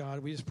leadership there, God.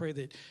 We just pray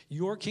that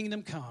your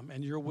kingdom come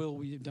and your will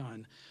be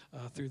done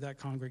through that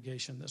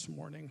congregation this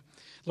morning.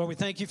 Lord, we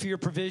thank you for your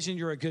provision.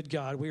 You're a good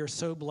God. We are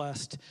so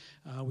blessed.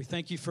 We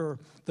thank you for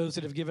those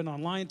that have given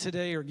online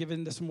today or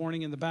given this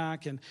morning in the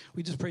back. And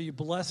we just pray you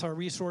bless our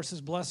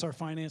resources, bless our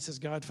finances,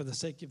 God, for the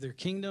sake of their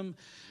kingdom,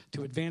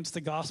 to advance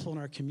the gospel in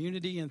our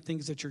community and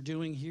things that you're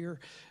doing here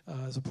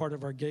as a part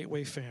of our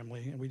Gateway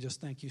family. And we just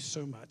thank you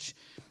so much.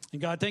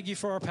 And God, thank you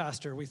for our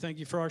pastor. We thank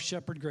you for our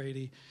shepherd,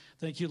 Grady.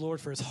 Thank you,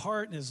 Lord, for his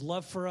heart and his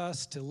love for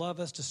us, to love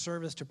us, to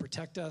serve us, to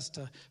protect us,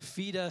 to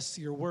feed us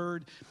your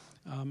word.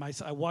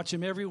 I watch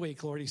him every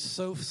week, Lord. He's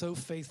so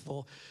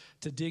faithful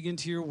to dig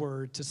into your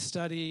word, to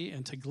study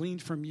and to glean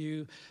from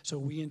you so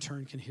we in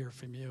turn can hear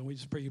from you. And we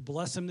just pray you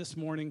bless him this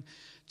morning.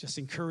 Just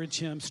encourage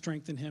him,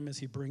 strengthen him as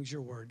he brings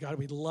your word. God,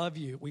 we love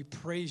you. We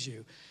praise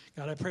you.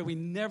 God, I pray we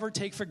never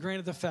take for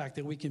granted the fact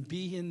that we can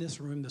be in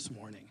this room this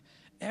morning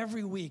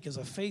every week as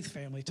a faith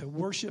family to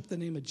worship the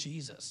name of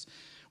Jesus.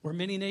 Where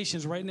many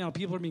nations right now,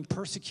 people are being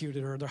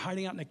persecuted or they're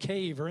hiding out in a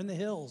cave or in the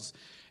hills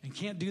and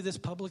can't do this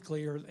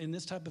publicly or in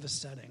this type of a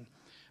setting.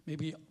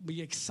 Maybe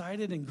be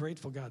excited and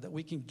grateful, God, that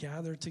we can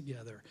gather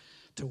together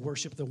to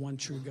worship the one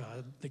true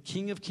God, the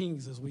King of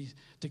Kings, as we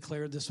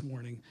declared this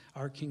morning,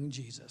 our King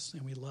Jesus.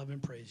 And we love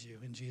and praise you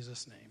in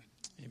Jesus' name.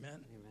 Amen.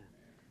 Amen.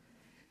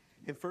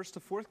 In 1st to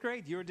 4th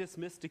grade, you're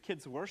dismissed to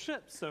kids'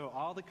 worship. So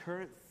all the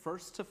current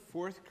 1st to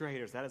 4th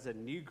graders, that is a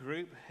new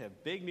group, a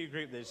big new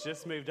group that's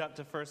just moved up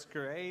to 1st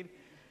grade.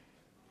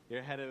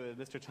 You're headed with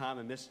Mr. Tom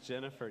and Miss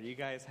Jennifer. You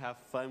guys have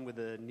fun with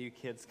the new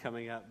kids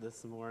coming up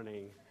this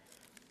morning.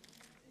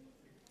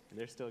 And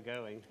they're still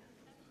going.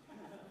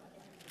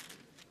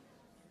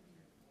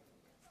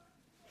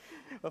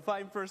 Well,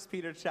 find 1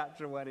 Peter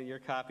chapter 1 in your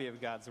copy of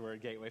God's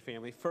Word, Gateway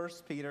family. 1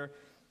 Peter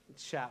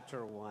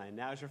chapter 1.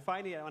 Now, as you're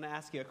finding it, I want to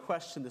ask you a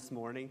question this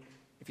morning.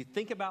 If you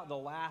think about the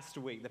last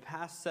week, the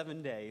past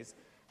 7 days,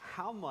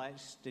 how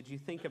much did you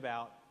think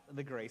about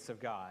the grace of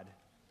God?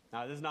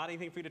 Now, this is not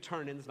anything for you to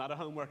turn in. It's not a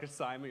homework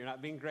assignment. You're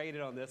not being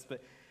graded on this,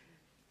 but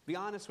be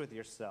honest with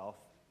yourself.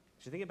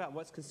 As you think about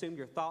what's consumed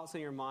your thoughts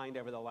and your mind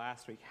over the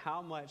last week,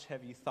 how much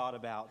have you thought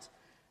about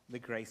the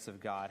grace of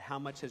God? How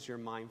much has your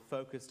mind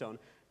focused on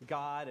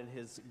God and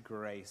His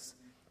grace?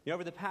 You know,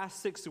 over the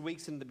past 6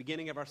 weeks in the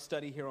beginning of our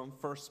study here on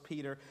 1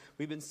 Peter,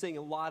 we've been seeing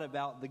a lot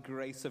about the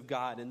grace of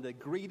God. And the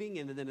greeting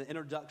and then the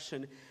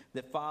introduction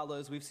that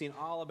follows, we've seen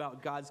all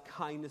about God's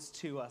kindness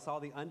to us, all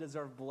the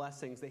undeserved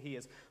blessings that He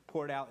has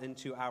poured out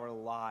into our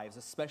lives,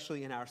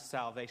 especially in our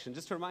salvation.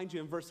 Just to remind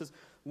you, in verses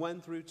 1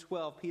 through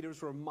 12,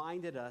 Peter's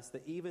reminded us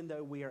that even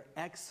though we are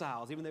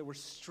exiles, even though we're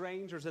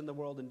strangers in the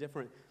world and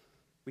different,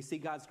 we see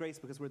God's grace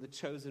because we're the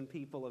chosen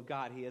people of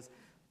God. He has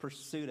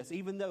pursued us.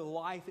 Even though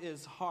life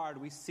is hard,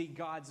 we see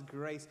God's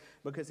grace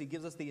because He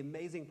gives us the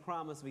amazing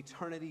promise of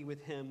eternity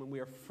with Him when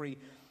we are free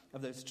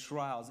of those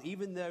trials.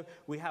 Even though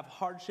we have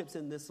hardships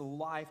in this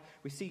life,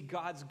 we see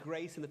God's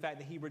grace in the fact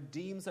that He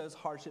redeems those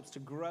hardships to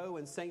grow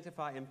and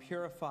sanctify and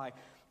purify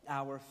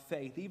our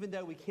faith. Even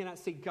though we cannot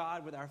see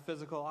God with our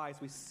physical eyes,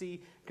 we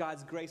see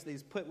God's grace that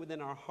He's put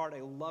within our heart,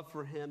 a love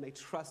for Him, a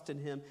trust in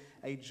Him,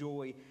 a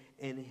joy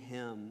in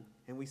Him.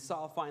 And we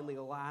saw finally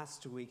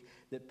last week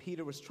that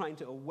Peter was trying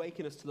to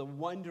awaken us to the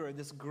wonder of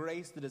this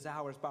grace that is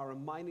ours by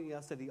reminding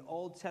us that the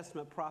Old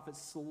Testament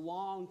prophets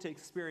longed to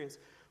experience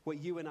what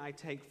you and I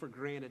take for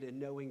granted in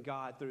knowing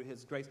God through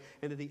his grace,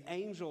 and that the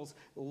angels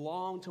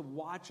long to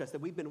watch us,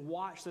 that we've been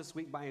watched this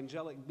week by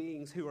angelic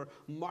beings who are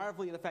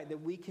marveling at the fact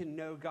that we can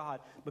know God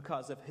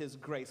because of his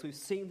grace. We've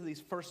seen through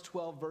these first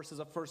 12 verses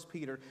of 1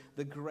 Peter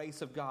the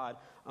grace of God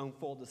on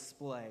full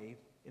display.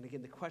 And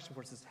again, the question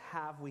for us is,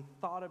 have we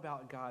thought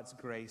about God's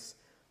grace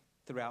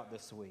throughout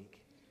this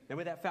week? And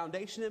with that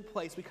foundation in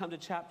place, we come to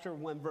chapter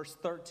 1, verse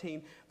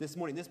 13 this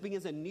morning. This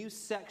begins a new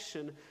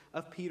section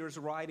of Peter's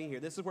writing here.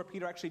 This is where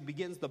Peter actually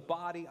begins the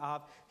body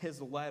of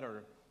his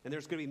letter. And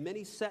there's going to be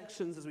many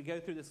sections as we go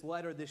through this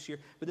letter this year.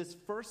 But this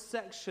first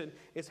section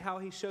is how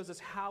he shows us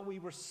how we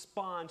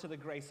respond to the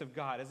grace of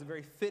God. It's a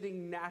very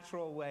fitting,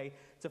 natural way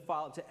to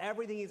follow up to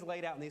everything he's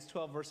laid out in these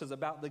 12 verses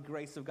about the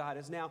grace of God.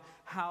 Is now,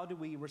 how do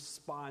we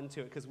respond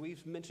to it? Because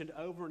we've mentioned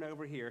over and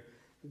over here,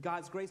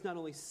 God's grace not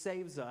only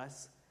saves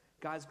us,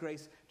 God's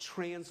grace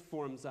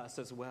transforms us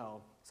as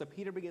well. So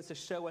Peter begins to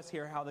show us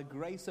here how the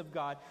grace of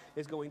God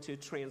is going to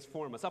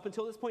transform us. Up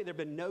until this point, there have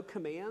been no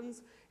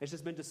commands. It's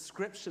just been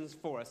descriptions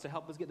for us to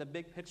help us get the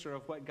big picture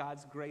of what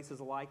God's grace is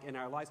like in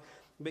our lives.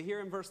 But here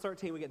in verse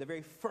 13, we get the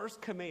very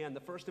first command, the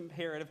first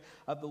imperative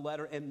of the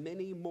letter, and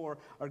many more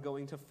are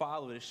going to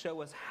follow to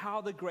show us how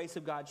the grace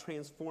of God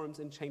transforms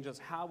and changes,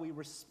 how we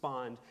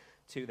respond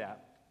to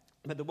that.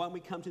 But the one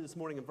we come to this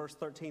morning in verse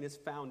 13 is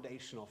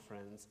foundational,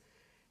 friends.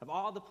 Of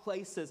all the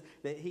places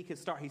that he could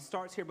start, he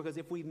starts here because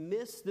if we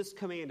miss this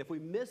command, if we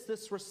miss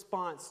this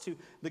response to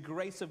the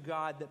grace of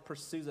God that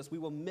pursues us, we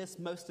will miss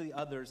most of the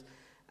others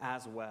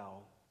as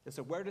well. And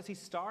so where does he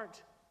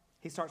start?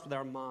 He starts with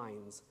our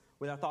minds,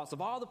 with our thoughts.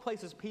 Of all the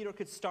places Peter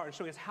could start in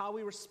showing us how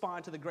we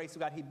respond to the grace of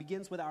God, he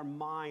begins with our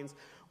minds,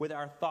 with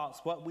our thoughts,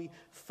 what we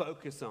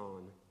focus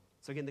on.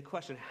 So again, the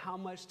question, how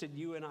much did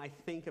you and I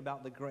think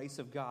about the grace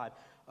of God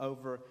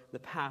over the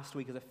past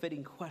week, is a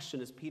fitting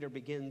question as Peter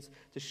begins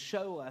to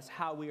show us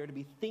how we are to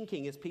be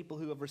thinking as people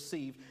who have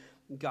received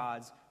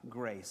God's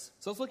grace.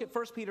 So let's look at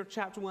 1 Peter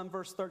chapter 1,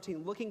 verse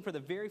 13, looking for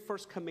the very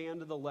first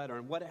command of the letter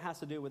and what it has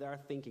to do with our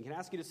thinking. Can I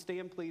ask you to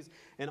stand, please,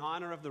 in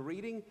honor of the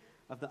reading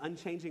of the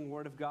unchanging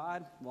Word of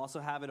God? We'll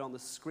also have it on the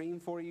screen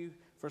for you.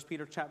 1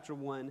 Peter chapter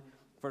 1,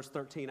 verse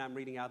 13, I'm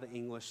reading out of the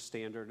English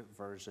Standard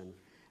Version.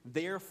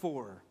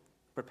 Therefore,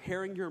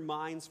 preparing your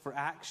minds for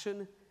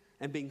action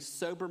and being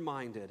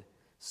sober-minded,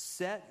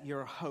 set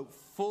your hope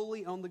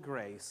fully on the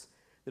grace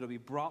that will be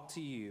brought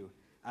to you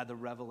at the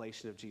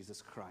revelation of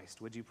Jesus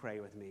Christ. Would you pray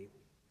with me?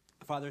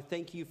 Father,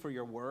 thank you for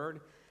your word.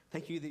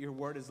 Thank you that your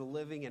word is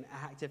living and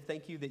active.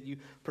 Thank you that you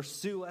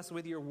pursue us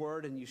with your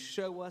word and you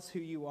show us who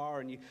you are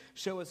and you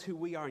show us who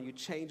we are and you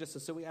change us.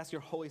 And so we ask your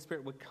Holy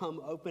Spirit would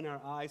come open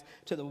our eyes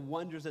to the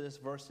wonders of this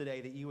verse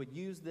today, that you would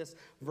use this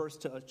verse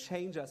to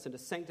change us and to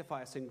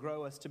sanctify us and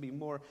grow us to be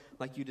more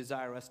like you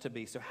desire us to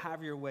be. So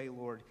have your way,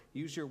 Lord.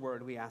 Use your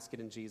word. We ask it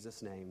in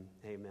Jesus' name.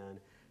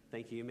 Amen.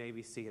 Thank you. You may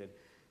be seated.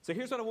 So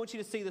here's what I want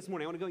you to see this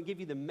morning. I want to go and give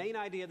you the main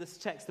idea of this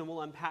text, and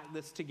we'll unpack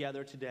this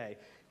together today.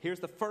 Here's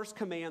the first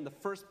command, the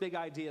first big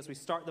idea as we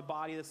start the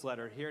body of this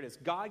letter. Here it is.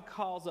 God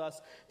calls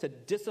us to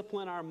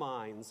discipline our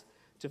minds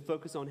to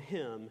focus on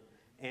him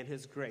and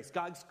his grace.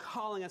 God's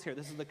calling us here.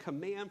 This is the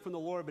command from the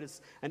Lord, but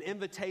it's an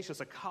invitation. It's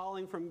a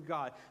calling from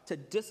God to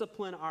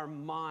discipline our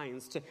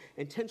minds, to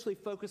intentionally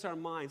focus our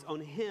minds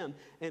on him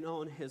and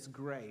on his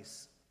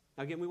grace.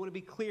 Now, again, we want to be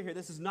clear here.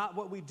 This is not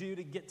what we do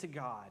to get to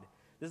God.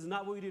 This is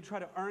not what we do to try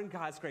to earn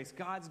God's grace.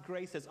 God's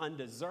grace is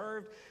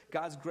undeserved.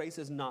 God's grace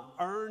is not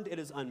earned. It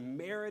is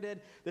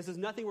unmerited. This is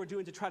nothing we're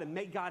doing to try to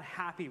make God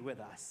happy with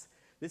us.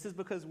 This is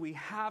because we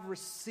have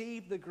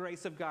received the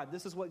grace of God.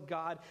 This is what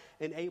God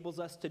enables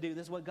us to do.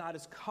 This is what God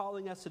is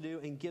calling us to do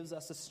and gives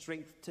us the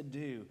strength to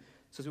do.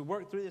 So as we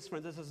work through this,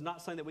 friends, this is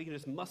not something that we can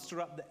just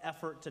muster up the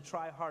effort to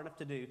try hard enough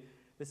to do.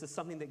 This is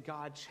something that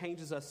God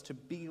changes us to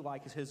be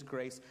like as his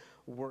grace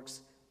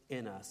works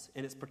in us.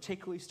 And it's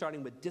particularly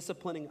starting with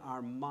disciplining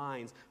our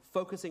minds,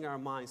 focusing our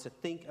minds to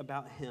think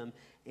about him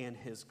and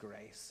his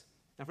grace.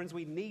 Now, friends,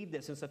 we need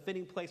this. It's a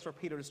fitting place for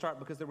Peter to start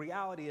because the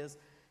reality is,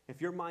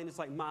 if your mind is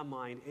like my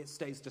mind, it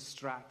stays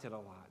distracted a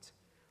lot.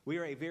 We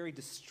are a very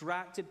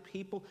distracted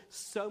people.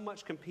 So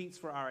much competes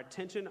for our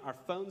attention. Our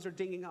phones are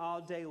dinging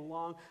all day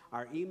long.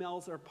 Our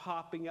emails are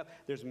popping up.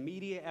 There's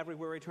media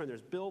everywhere we turn.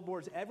 There's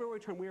billboards everywhere we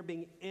turn. We are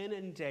being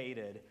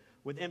inundated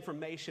with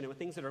information and with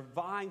things that are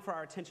vying for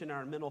our attention in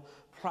our mental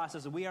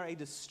process. We are a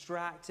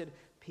distracted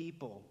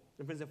people.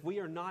 And friends, if we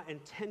are not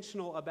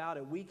intentional about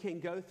it, we can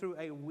go through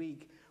a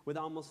week with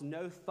almost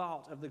no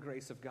thought of the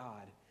grace of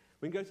God.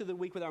 We can go through the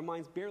week with our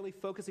minds barely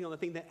focusing on the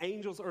thing that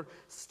angels are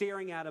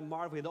staring at and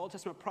marveling. The Old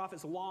Testament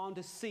prophets long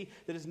to see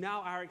that is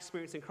now our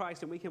experience in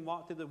Christ, and we can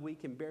walk through the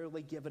week and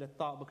barely give it a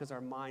thought because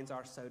our minds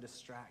are so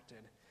distracted.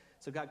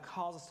 So God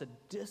calls us to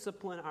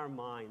discipline our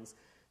minds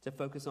to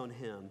focus on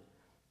him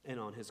and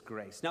on his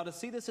grace. Now, to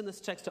see this in this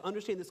text, to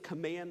understand this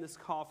command, this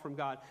call from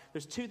God,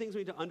 there's two things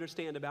we need to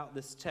understand about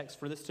this text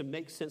for this to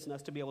make sense and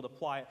us to be able to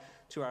apply it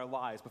to our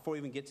lives before we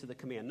even get to the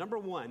command. Number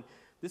one,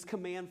 this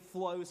command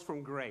flows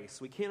from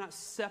grace. We cannot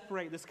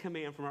separate this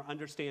command from our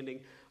understanding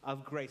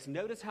of grace.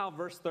 Notice how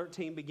verse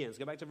 13 begins.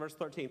 Go back to verse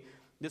 13.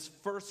 This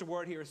first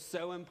word here is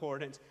so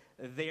important,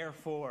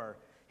 therefore.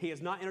 He is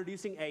not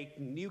introducing a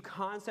new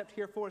concept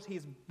here for us.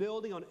 He's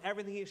building on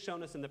everything he's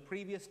shown us in the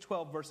previous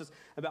 12 verses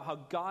about how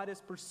God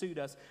has pursued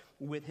us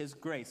with his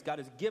grace. God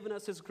has given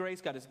us his grace.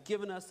 God has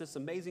given us this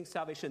amazing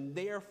salvation.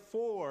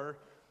 Therefore,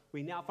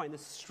 we now find the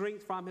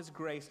strength from his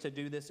grace to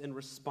do this in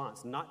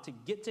response, not to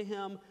get to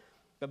him,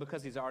 but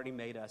because he's already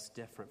made us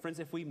different. Friends,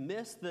 if we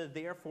miss the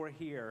therefore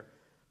here,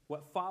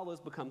 what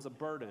follows becomes a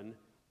burden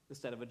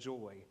instead of a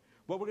joy.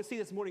 What we're going to see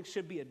this morning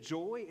should be a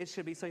joy. It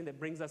should be something that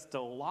brings us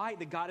delight,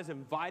 that God is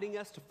inviting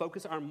us to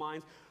focus our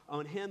minds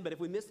on him. But if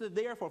we miss the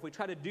therefore, if we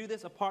try to do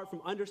this apart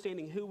from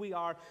understanding who we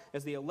are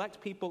as the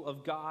elect people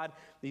of God,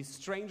 these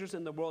strangers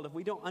in the world, if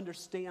we don't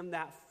understand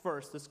that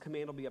first, this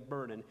command will be a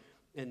burden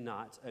and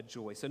not a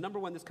joy. So number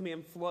one, this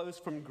command flows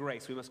from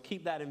grace. We must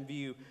keep that in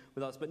view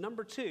with us. But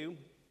number two,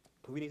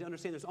 we need to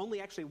understand there's only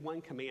actually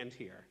one command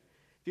here.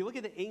 If you look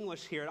at the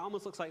English here, it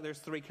almost looks like there's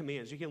three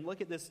commands. You can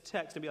look at this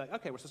text and be like,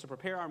 okay, we're supposed to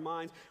prepare our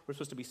minds, we're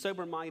supposed to be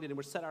sober-minded, and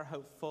we're set our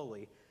hope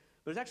fully.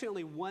 But there's actually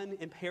only one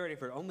imperative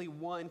here, only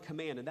one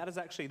command, and that is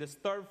actually this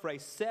third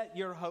phrase, set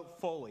your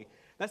hope fully.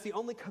 That's the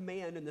only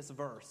command in this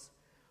verse.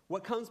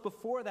 What comes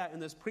before that in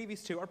those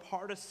previous two are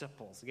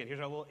participles. Again, here's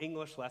our little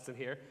English lesson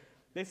here.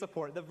 They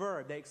support the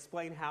verb. They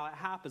explain how it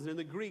happens. And in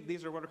the Greek,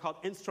 these are what are called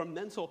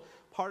instrumental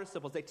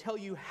participles. They tell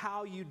you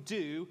how you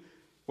do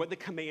what the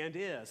command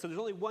is. So there's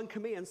only one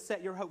command,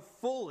 set your hope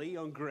fully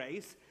on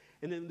grace.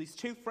 And then these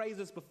two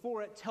phrases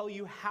before it tell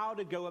you how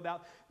to go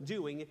about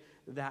doing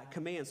that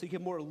command. So you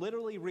can more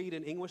literally read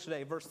in English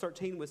today, verse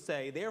 13 would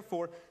say,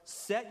 therefore,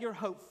 set your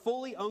hope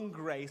fully on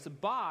grace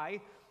by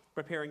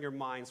preparing your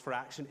minds for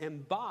action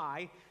and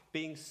by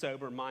being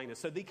sober-minded.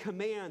 So the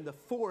command, the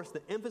force,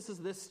 the emphasis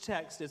of this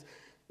text is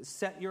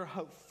set your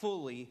hope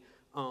fully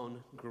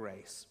on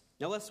grace.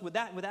 Now, with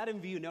that in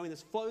view, knowing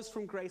this flows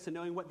from grace and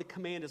knowing what the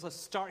command is, let's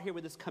start here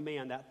with this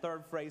command, that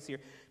third phrase here,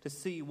 to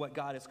see what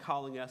God is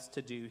calling us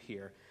to do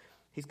here.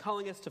 He's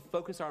calling us to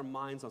focus our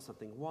minds on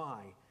something.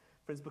 Why?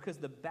 Friends, because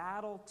the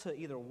battle to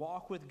either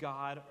walk with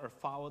God or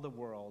follow the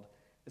world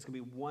is going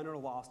to be won or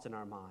lost in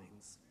our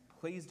minds.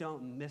 Please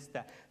don't miss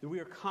that.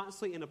 We are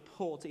constantly in a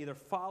pull to either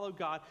follow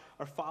God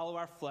or follow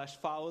our flesh,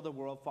 follow the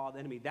world, follow the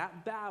enemy.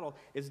 That battle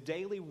is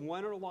daily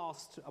won or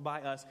lost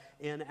by us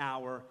in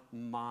our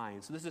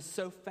minds. So this is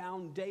so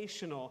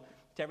foundational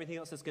to everything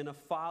else that's going to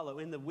follow.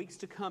 In the weeks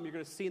to come, you're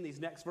going to see in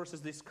these next verses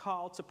this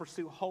call to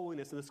pursue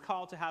holiness and this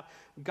call to have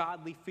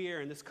godly fear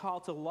and this call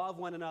to love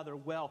one another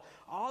well.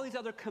 All these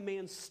other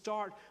commands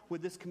start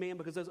with this command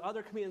because those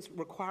other commands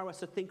require us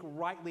to think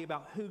rightly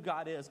about who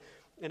God is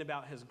and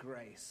about his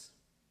grace.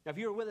 Now, if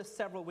you were with us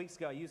several weeks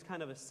ago, I used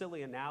kind of a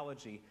silly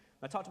analogy.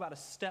 I talked about a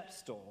step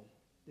stool.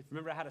 If you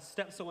remember, I had a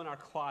step stool in our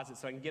closet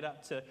so I can get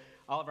up to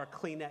all of our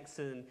Kleenex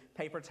and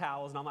paper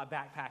towels and all my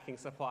backpacking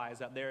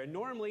supplies up there. And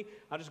normally,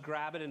 I'll just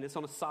grab it and it's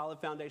on a solid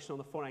foundation on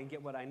the floor and I can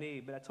get what I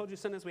need. But I told you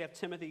sometimes we have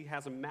Timothy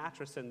has a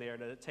mattress in there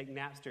to take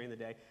naps during the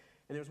day.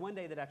 And there was one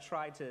day that I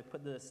tried to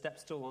put the step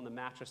stool on the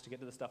mattress to get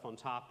to the stuff on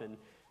top, and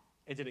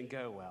it didn't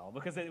go well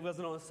because it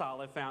wasn't on a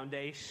solid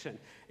foundation.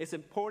 It's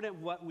important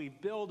what we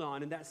build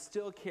on, and that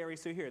still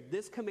carries through here.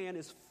 This command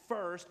is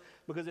first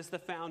because it's the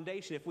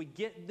foundation. If we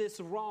get this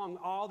wrong,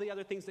 all the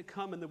other things that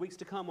come in the weeks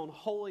to come on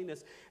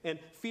holiness and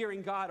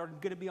fearing God are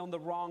going to be on the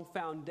wrong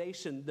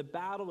foundation. The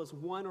battle is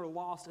won or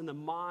lost in the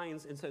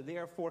minds, and so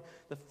therefore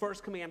the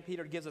first command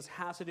Peter gives us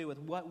has to do with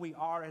what we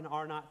are and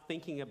are not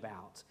thinking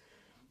about.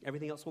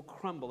 Everything else will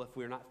crumble if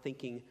we're not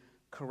thinking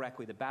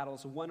correctly. The battle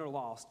is won or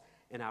lost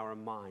in our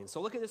minds. So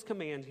look at this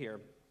command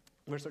here.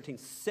 Verse 13,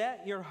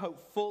 set your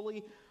hope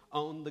fully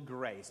on the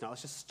grace. Now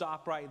let's just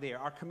stop right there.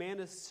 Our command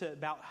is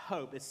about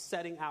hope, is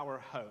setting our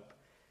hope.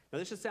 Now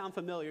this should sound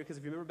familiar because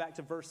if you remember back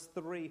to verse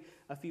 3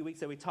 a few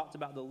weeks ago, we talked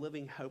about the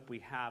living hope we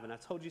have. And I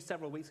told you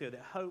several weeks ago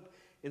that hope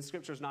in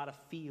Scripture is not a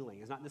feeling.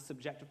 It's not this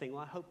subjective thing.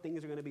 Well, I hope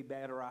things are going to be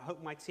better. Or I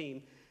hope my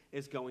team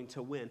is going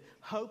to win.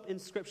 Hope in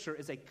Scripture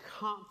is a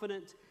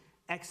confident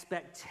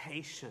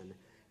expectation.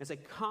 It's a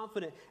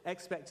confident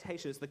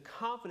expectation. It's the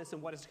confidence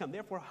in what is to come.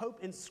 Therefore,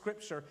 hope in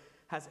Scripture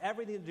has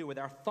everything to do with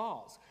our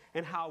thoughts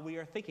and how we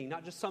are thinking,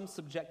 not just some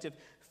subjective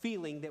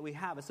feeling that we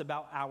have. It's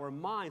about our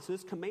mind. So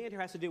this command here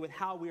has to do with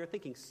how we are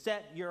thinking.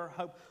 Set your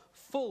hope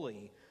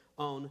fully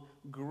on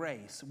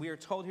grace. We are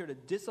told here to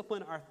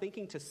discipline our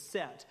thinking, to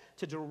set,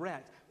 to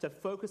direct, to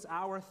focus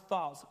our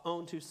thoughts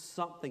onto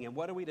something. And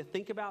what are we to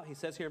think about? He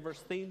says here in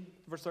verse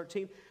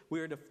 13, we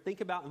are to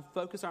think about and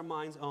focus our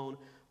minds on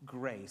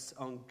grace,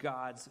 on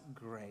God's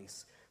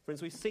grace.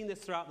 Friends, we've seen this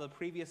throughout the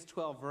previous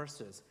 12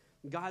 verses.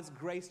 God's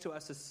grace to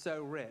us is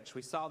so rich.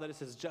 We saw that it's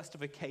his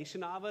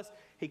justification of us.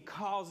 He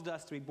caused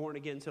us to be born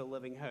again to a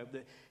living hope.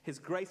 That his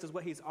grace is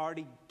what he's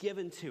already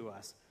given to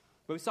us.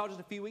 But we saw just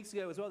a few weeks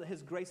ago as well that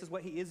his grace is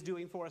what he is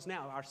doing for us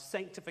now. Our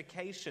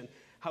sanctification,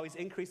 how he's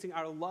increasing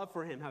our love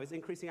for him, how he's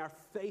increasing our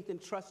faith and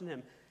trust in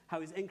him, how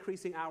he's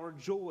increasing our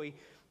joy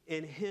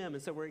in him.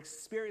 And so we're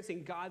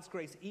experiencing God's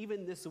grace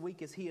even this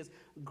week as he is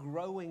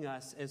growing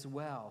us as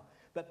well.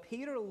 But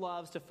Peter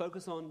loves to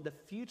focus on the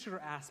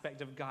future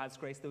aspect of God's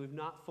grace that we've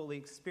not fully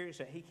experienced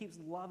yet. He keeps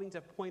loving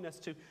to point us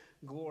to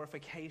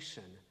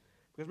glorification.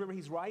 Because remember,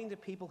 he's writing to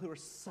people who are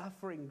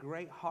suffering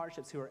great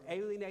hardships, who are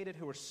alienated,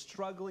 who are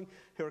struggling,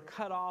 who are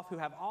cut off, who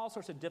have all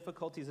sorts of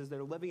difficulties as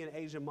they're living in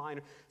Asia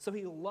Minor. So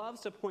he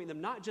loves to point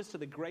them not just to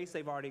the grace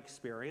they've already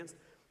experienced,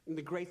 and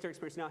the grace they're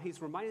experiencing now.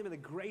 He's reminding them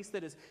of the grace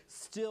that is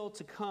still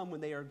to come when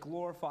they are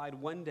glorified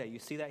one day. You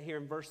see that here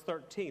in verse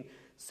 13.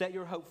 Set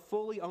your hope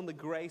fully on the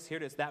grace, here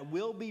it is, that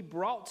will be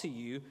brought to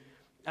you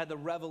at the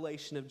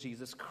revelation of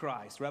Jesus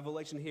Christ.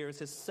 Revelation here is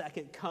his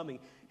second coming,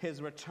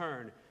 his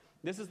return.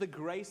 This is the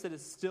grace that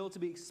is still to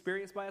be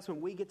experienced by us when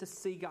we get to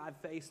see God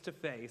face to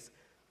face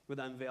with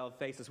unveiled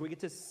faces. We get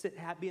to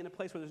be in a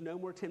place where there's no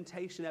more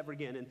temptation ever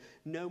again and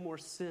no more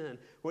sin,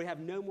 where we have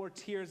no more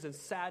tears and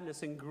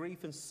sadness and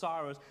grief and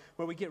sorrows,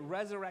 where we get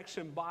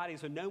resurrection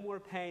bodies with no more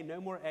pain,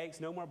 no more aches,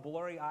 no more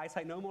blurry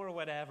eyesight, no more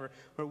whatever,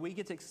 where we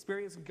get to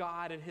experience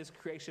God and his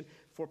creation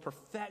for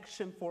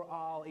perfection for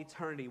all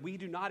eternity. We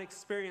do not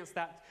experience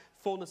that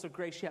fullness of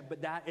grace yet,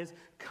 but that is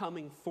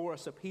coming for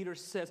us. So Peter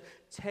says,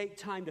 take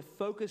time to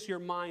focus your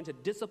mind, to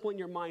discipline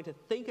your mind, to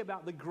think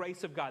about the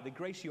grace of God, the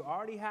grace you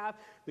already have,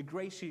 the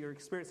grace you're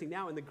experiencing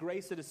now, and the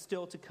grace that is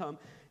still to come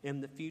in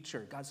the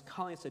future. God's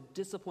calling us to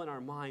discipline our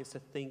minds to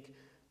think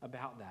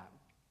about that.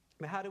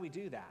 But how do we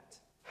do that?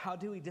 How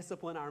do we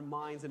discipline our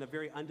minds in a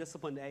very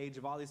undisciplined age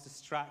of all these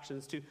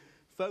distractions to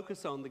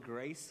focus on the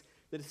grace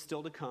that is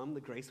still to come, the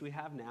grace we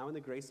have now, and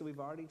the grace that we've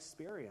already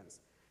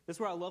experienced? This is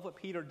where I love what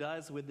Peter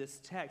does with this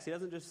text. He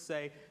doesn't just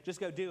say, just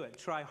go do it,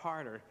 try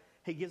harder.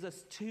 He gives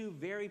us two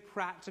very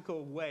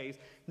practical ways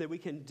that we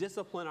can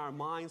discipline our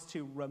minds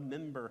to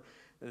remember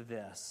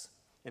this.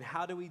 And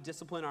how do we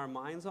discipline our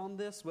minds on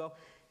this? Well,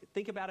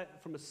 think about it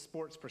from a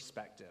sports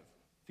perspective.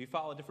 If you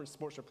follow different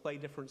sports or play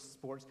different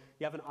sports,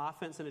 you have an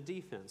offense and a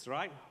defense,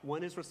 right?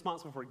 One is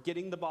responsible for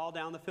getting the ball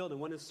down the field,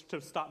 and one is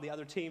to stop the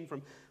other team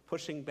from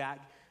pushing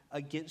back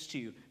against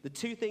you. The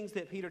two things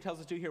that Peter tells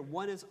us to do here,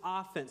 one is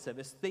offensive,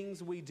 it's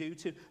things we do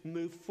to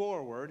move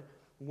forward.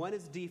 One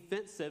is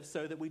defensive,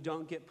 so that we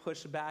don't get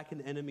pushed back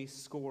and the enemy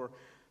score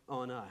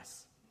on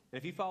us. And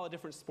if you follow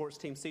different sports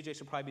teams, CJ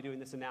should probably be doing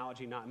this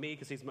analogy, not me,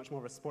 because he's much more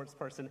of a sports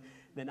person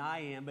than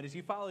I am. But as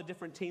you follow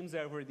different teams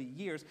over the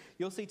years,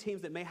 you'll see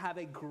teams that may have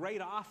a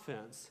great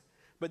offense,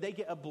 but they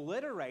get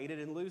obliterated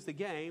and lose the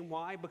game.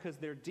 Why? Because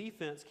their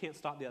defense can't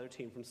stop the other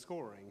team from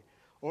scoring.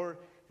 Or,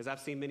 as I've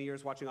seen many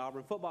years watching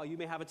Auburn football, you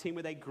may have a team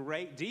with a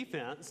great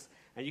defense,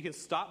 and you can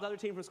stop the other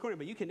team from scoring,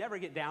 but you can never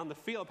get down the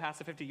field past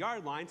the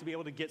 50-yard line to be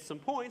able to get some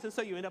points, and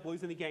so you end up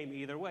losing the game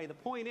either way. The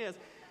point is,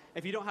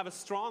 if you don't have a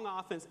strong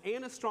offense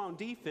and a strong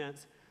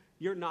defense,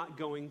 you're not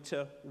going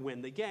to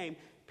win the game.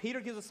 Peter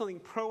gives us something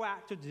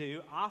proactive to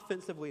do,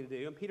 offensively to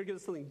do, and Peter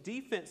gives us something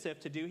defensive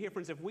to do. Here,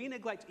 friends, if we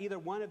neglect either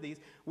one of these,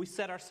 we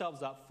set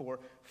ourselves up for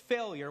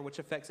failure, which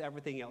affects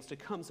everything else to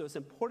come. So it's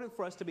important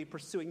for us to be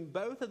pursuing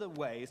both of the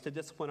ways to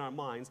discipline our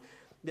minds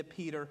that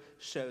Peter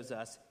shows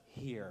us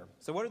here.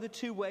 So what are the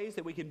two ways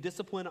that we can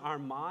discipline our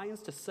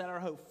minds to set our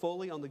hope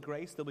fully on the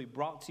grace that will be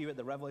brought to you at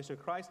the revelation of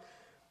Christ?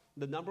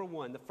 The number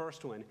one, the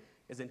first one,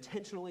 is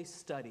intentionally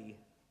study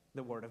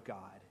the Word of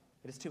God.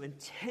 It is to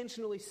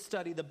intentionally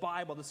study the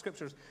Bible, the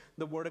Scriptures,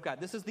 the Word of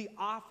God. This is the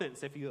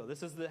offense, if you will.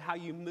 This is how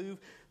you move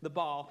the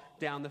ball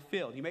down the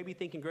field. You may be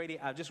thinking, Grady,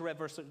 I've just read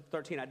verse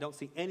 13. I don't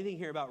see anything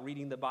here about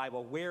reading the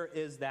Bible. Where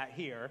is that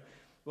here?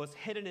 Well, it's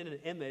hidden in an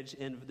image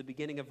in the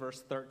beginning of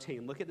verse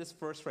 13. Look at this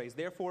first phrase.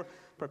 Therefore,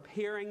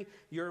 preparing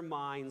your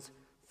minds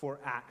for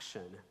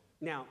action.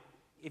 Now,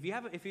 if you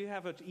have an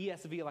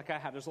ESV like I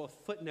have, there's a little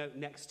footnote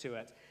next to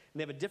it. And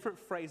they have a different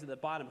phrase at the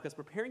bottom, because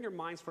preparing your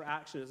minds for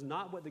action is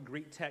not what the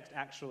Greek text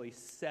actually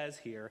says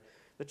here.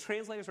 The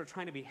translators are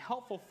trying to be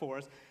helpful for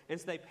us, and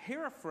so they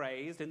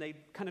paraphrased and they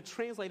kind of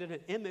translated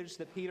an image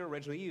that Peter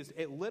originally used.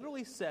 It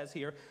literally says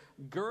here,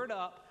 gird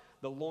up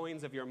the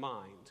loins of your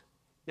mind.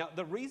 Now,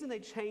 the reason they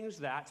changed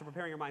that to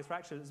preparing your minds for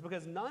action is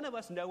because none of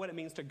us know what it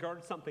means to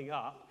gird something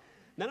up.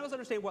 None of us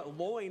understand what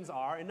loins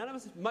are, and none of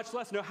us much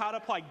less know how to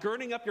apply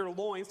girding up your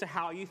loins to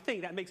how you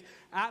think. That makes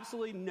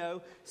absolutely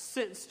no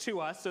sense to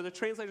us. So the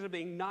translators are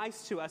being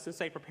nice to us and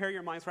say, prepare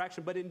your minds for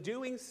action. But in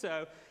doing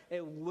so,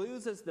 it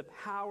loses the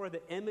power,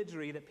 the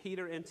imagery that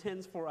Peter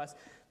intends for us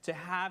to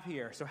have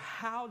here. So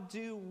how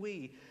do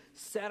we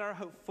set our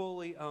hope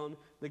fully on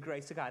the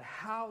grace of God?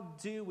 How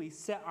do we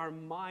set our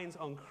minds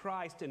on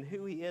Christ and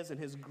who He is and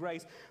His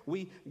grace?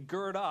 We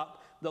gird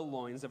up the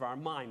loins of our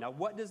mind. Now,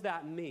 what does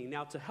that mean?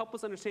 Now, to help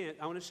us understand it,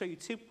 I want to show you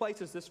two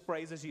places this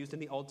phrase is used in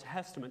the Old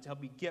Testament to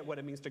help you get what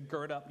it means to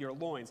gird up your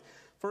loins.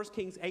 1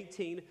 Kings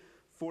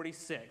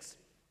 18:46.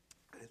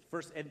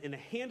 First, and the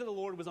hand of the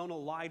Lord was on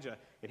Elijah.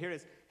 And here it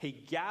is. He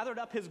gathered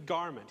up his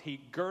garment. He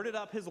girded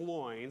up his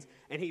loins.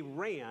 And he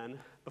ran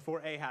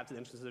before Ahab to the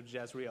entrance of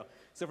Jezreel.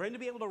 So for him to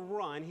be able to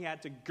run, he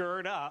had to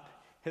gird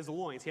up his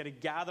loins. He had to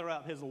gather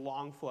up his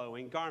long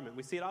flowing garment.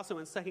 We see it also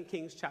in 2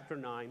 Kings chapter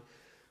 9,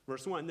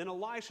 verse 1. Then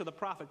Elisha the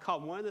prophet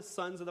called one of the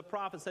sons of the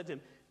prophet and said to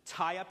him,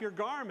 tie up your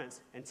garments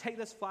and take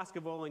this flask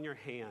of oil in your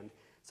hand.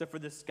 So for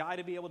this guy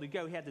to be able to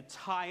go, he had to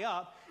tie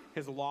up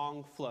his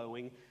long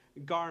flowing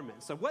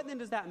garment. So what then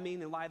does that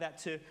mean in light of that,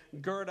 to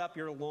gird up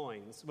your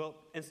loins? Well,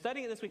 in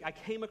studying it this week, I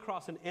came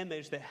across an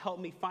image that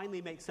helped me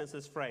finally make sense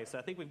of this phrase. So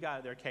I think we've got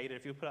it there, Kate,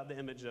 if you put up the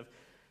image of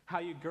how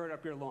you gird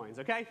up your loins,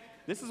 okay?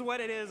 This is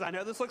what it is. I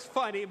know this looks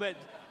funny, but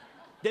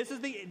this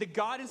is the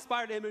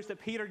God-inspired image that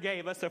Peter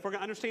gave us. So if we're going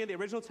to understand the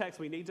original text,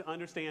 we need to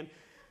understand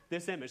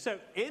this image. So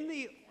in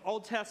the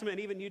Old Testament and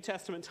even New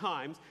Testament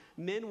times,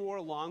 men wore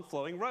long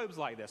flowing robes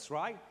like this,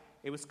 right?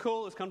 It was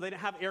cool. It was comfortable. They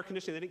didn't have air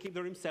conditioning. They didn't keep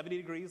the room 70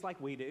 degrees like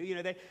we do. You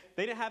know, they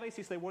didn't have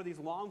AC, so they wore these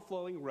long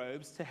flowing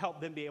robes to help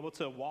them be able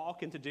to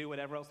walk and to do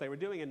whatever else they were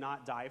doing and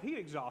not die of heat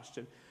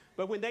exhaustion.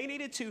 But when they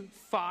needed to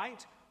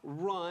fight,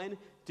 run,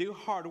 do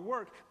hard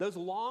work, those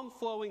long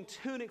flowing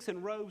tunics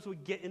and robes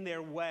would get in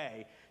their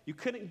way. You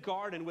couldn't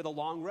garden with a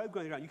long robe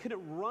going around. You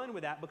couldn't run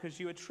with that because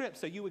you would trip.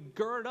 So you would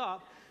gird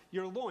up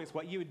your loins.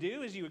 What you would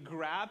do is you would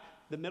grab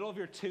the middle of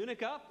your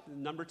tunic up,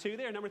 number 2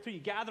 there, number 3, you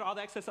gather all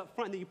the excess up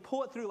front, and then you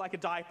pull it through like a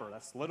diaper.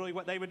 That's literally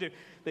what they would do.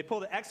 They pull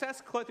the excess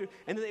cloth through,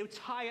 and then they would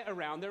tie it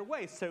around their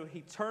waist. So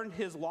he turned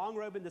his long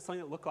robe into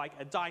something that looked like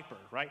a diaper,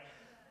 right?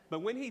 But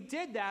when he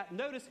did that,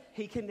 notice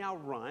he can now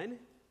run,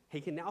 he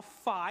can now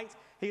fight,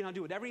 he can now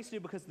do whatever he needs to do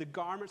because the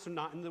garments are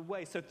not in the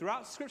way. So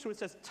throughout Scripture, when it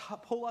says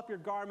pull up your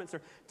garments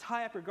or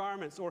tie up your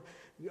garments or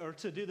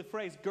to do the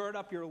phrase gird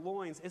up your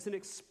loins, it's an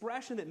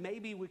expression that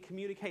maybe we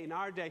communicate in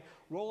our day,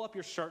 roll up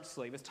your shirt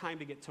sleeve, it's time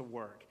to get to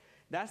work.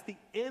 That's the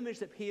image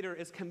that Peter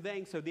is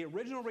conveying. So the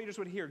original readers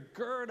would hear,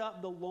 gird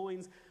up the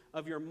loins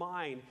of your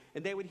mind.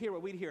 And they would hear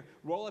what we'd hear,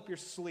 roll up your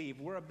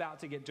sleeve. We're about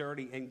to get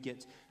dirty and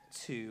get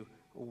to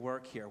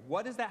work here.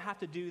 What does that have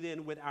to do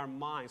then with our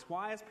minds?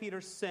 Why is Peter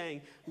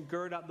saying,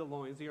 gird up the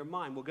loins of your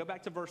mind? We'll go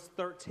back to verse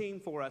 13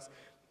 for us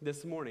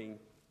this morning.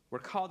 We're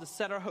called to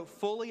set our hope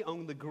fully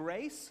on the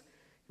grace,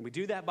 and we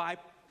do that by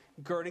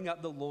girding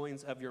up the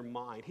loins of your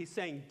mind. He's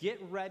saying, get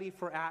ready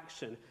for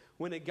action.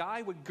 When a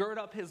guy would gird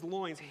up his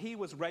loins, he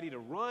was ready to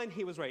run,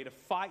 he was ready to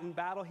fight in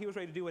battle, he was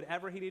ready to do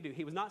whatever he needed to do.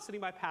 He was not sitting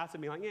by passive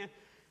and being like,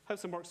 hope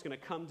some work's going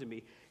to come to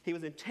me. He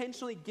was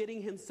intentionally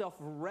getting himself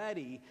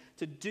ready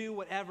to do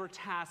whatever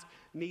task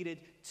needed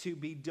to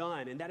be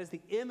done. And that is the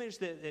image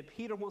that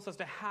Peter wants us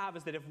to have,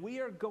 is that if we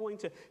are going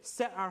to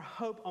set our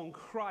hope on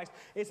Christ,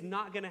 it's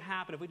not going to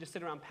happen if we just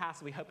sit around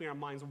passively hoping our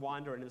minds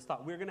wander in this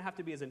thought. We're going to have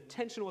to be as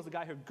intentional as the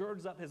guy who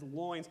girds up his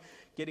loins,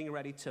 getting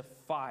ready to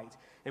fight.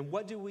 And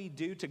what do we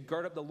do to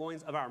gird up the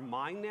loins of our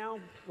mind now?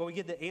 Well, we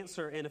get the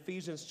answer in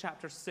Ephesians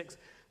chapter 6,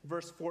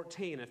 verse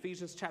 14.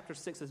 Ephesians chapter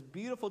 6, this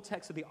beautiful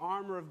text of the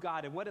armor of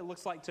God and what it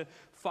looks like to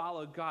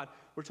follow God.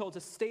 We're told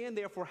to stand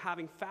therefore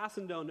having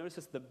fastened on, notice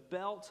this, the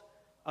belt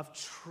of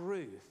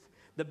truth.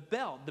 The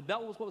belt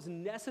was what was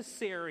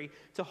necessary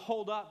to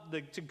hold up,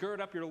 to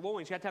gird up your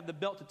loins. You had to have the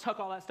belt to tuck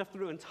all that stuff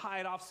through and tie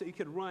it off so you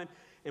could run.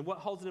 And what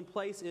holds it in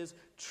place is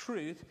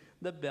truth,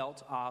 the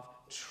belt of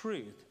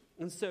truth.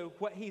 And so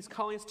what he's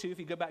calling us to, if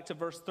you go back to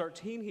verse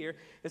 13 here,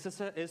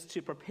 is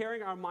to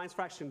preparing our minds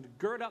for action, to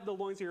gird up the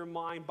loins of your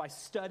mind by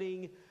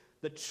studying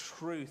the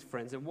truth,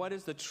 friends. And what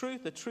is the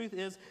truth? The truth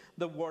is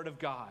the Word of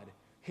God,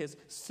 His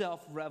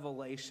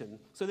self-revelation.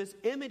 So this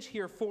image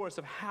here for us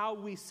of how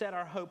we set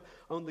our hope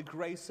on the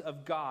grace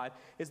of God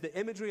is the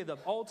imagery of the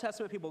Old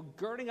Testament people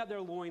girding up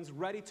their loins,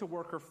 ready to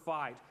work or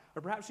fight.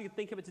 Or perhaps you could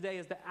think of it today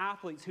as the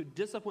athletes who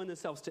discipline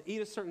themselves to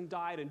eat a certain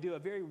diet and do a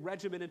very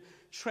regimented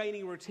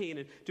training routine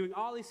and doing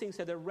all these things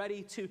so they're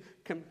ready to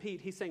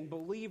compete. He's saying,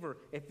 believer,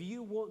 if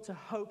you want to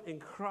hope in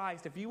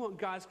Christ, if you want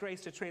God's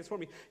grace to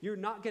transform you, you're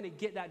not going to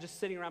get that just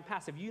sitting around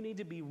passive. You need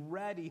to be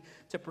ready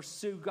to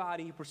pursue God,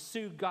 and you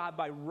pursue God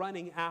by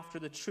running after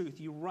the truth.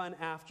 You run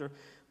after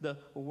the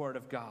Word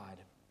of God.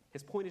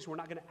 His point is we're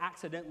not going to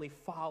accidentally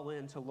fall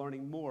into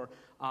learning more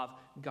of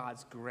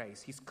God's grace.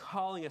 He's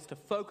calling us to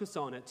focus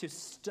on it, to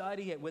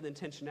study it with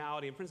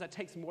intentionality. And friends, that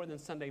takes more than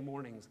Sunday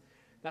mornings.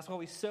 That's why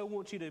we so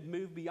want you to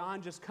move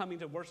beyond just coming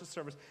to worship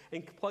service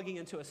and plugging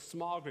into a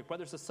small group,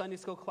 whether it's a Sunday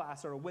school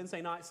class or a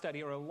Wednesday night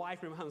study or a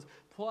life room homes.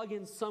 Plug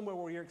in somewhere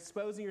where you're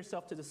exposing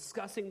yourself to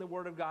discussing the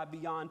Word of God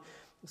beyond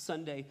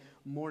Sunday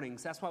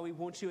mornings. That's why we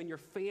want you and your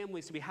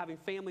families to be having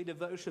family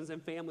devotions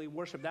and family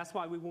worship. That's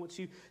why we want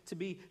you to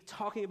be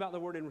talking about the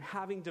Word and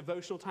having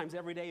devotional times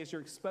every day as you're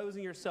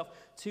exposing yourself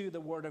to the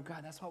Word of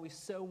God. That's why we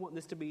so want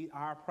this to be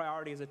our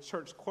priority as a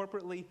church,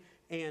 corporately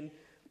and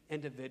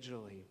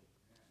individually.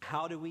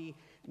 How do we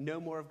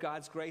know more of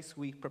God's grace?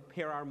 We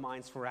prepare our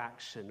minds for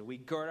action. We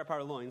gird up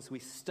our loins. We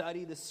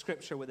study the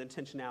Scripture with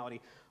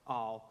intentionality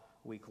all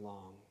week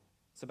long.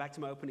 So back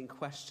to my opening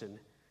question.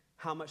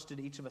 How much did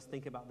each of us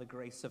think about the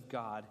grace of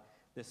God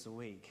this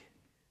week?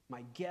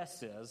 My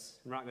guess is,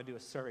 we're not going to do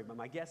a survey, but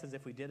my guess is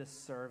if we did a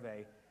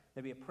survey,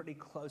 there'd be a pretty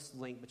close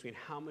link between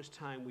how much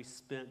time we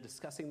spent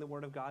discussing the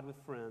Word of God with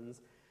friends,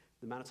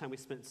 the amount of time we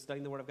spent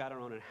studying the Word of God on our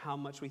own, and how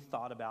much we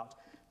thought about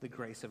the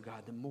grace of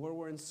God. The more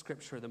we're in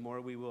Scripture, the more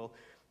we will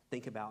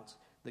think about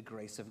the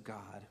grace of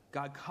God.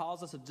 God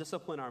calls us to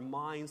discipline our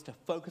minds, to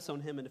focus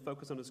on Him and to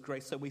focus on His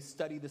grace, so we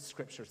study the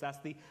Scriptures. That's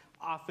the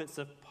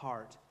offensive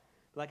part.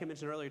 Like I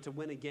mentioned earlier, to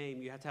win a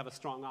game, you have to have a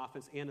strong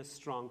offense and a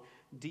strong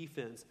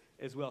defense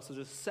as well. So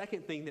the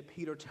second thing that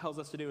Peter tells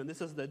us to do, and this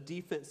is the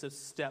defensive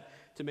step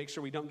to make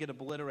sure we don't get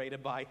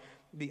obliterated by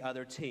the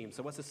other team.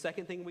 So what's the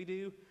second thing we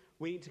do?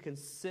 We need to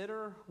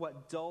consider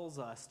what dulls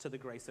us to the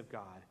grace of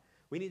God.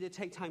 We need to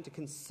take time to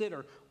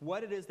consider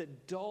what it is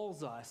that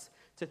dulls us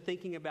to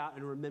thinking about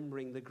and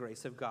remembering the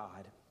grace of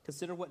God.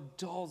 Consider what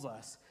dulls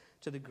us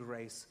to the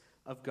grace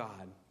of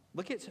God.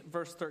 Look at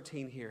verse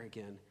 13 here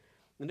again.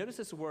 And notice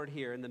this word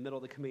here in the middle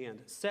of the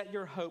command. Set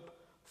your hope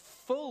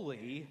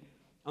fully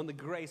on the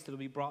grace that will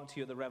be brought to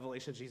you at the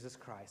revelation of Jesus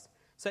Christ.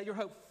 Set your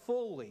hope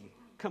fully,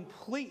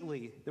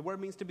 completely. The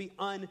word means to be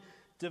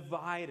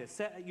undivided.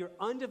 Set your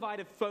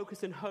undivided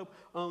focus and hope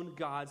on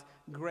God's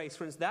grace.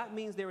 Friends, that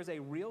means there is a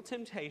real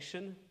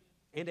temptation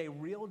and a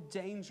real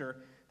danger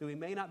that we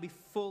may not be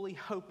fully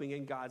hoping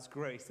in God's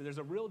grace. So there's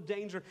a real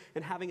danger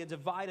in having a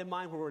divided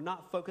mind where we're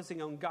not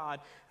focusing on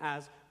God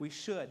as we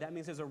should. That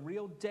means there's a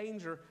real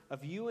danger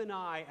of you and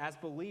I as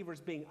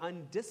believers being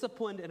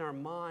undisciplined in our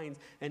minds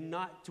and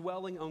not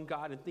dwelling on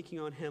God and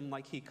thinking on Him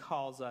like He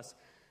calls us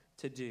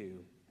to do.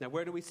 Now,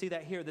 where do we see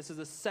that here? This is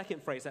the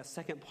second phrase, that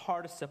second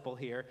participle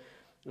here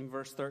in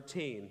verse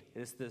 13.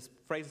 And it's this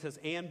phrase that says,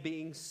 and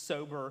being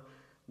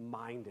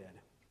sober-minded.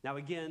 Now,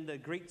 again, the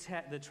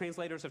the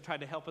translators have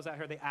tried to help us out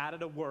here. They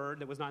added a word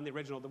that was not in the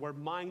original. The word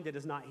minded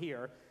is not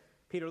here.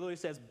 Peter literally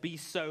says, be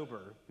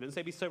sober. He doesn't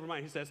say be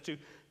sober-minded. He says to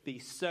be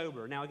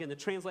sober. Now, again, the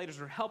translators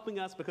are helping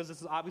us because this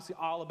is obviously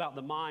all about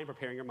the mind,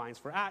 preparing your minds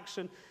for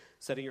action,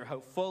 setting your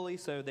hope fully.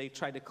 So they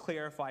tried to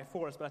clarify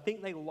for us. But I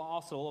think they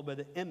lost a little bit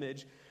of the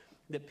image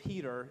that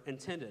Peter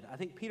intended. I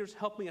think Peter's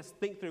helping us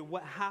think through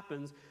what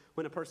happens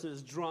when a person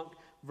is drunk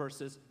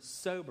versus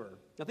sober.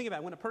 Now, think about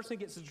it. When a person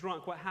gets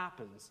drunk, what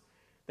happens?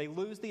 They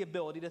lose the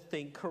ability to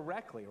think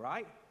correctly,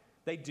 right?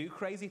 They do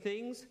crazy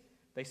things.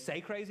 They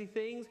say crazy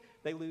things.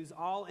 They lose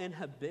all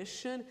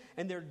inhibition,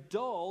 and they're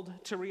dulled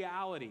to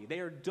reality. They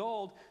are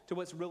dulled to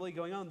what's really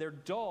going on. They're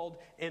dulled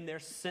in their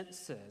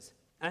senses.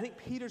 And I think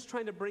Peter's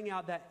trying to bring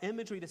out that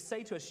imagery to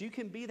say to us, you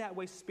can be that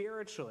way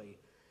spiritually.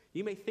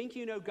 You may think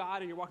you know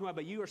God and you're walking around,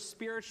 but you are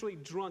spiritually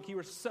drunk. You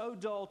are so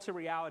dull to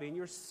reality, and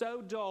you're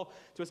so dull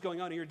to what's going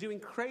on, and you're doing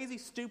crazy,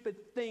 stupid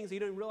things that you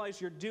don't realize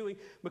you're doing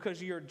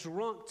because you're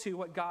drunk to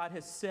what God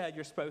has said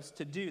you're supposed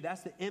to do.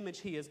 That's the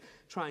image he is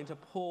trying to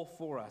pull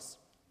for us.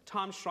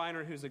 Tom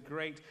Schreiner, who's a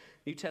great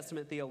New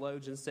Testament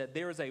theologian, said,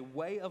 there is a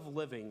way of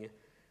living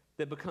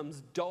that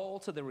becomes dull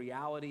to the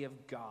reality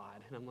of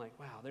God. And I'm like,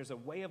 wow, there's a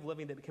way of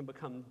living that can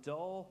become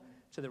dull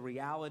to the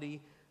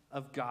reality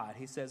of God.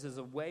 He says there's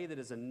a way that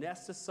is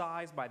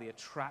anesthetized by the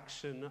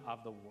attraction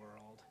of the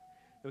world.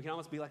 We can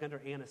almost be like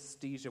under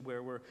anesthesia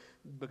where we're,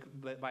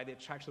 by the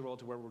attraction of the world,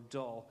 to where we're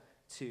dull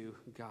to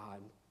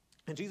God.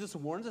 And Jesus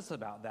warns us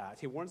about that.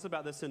 He warns us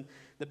about this in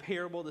the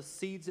parable, the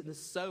seeds and the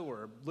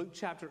sower. Luke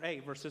chapter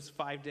 8, verses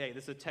 5 to 8.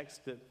 This is a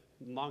text that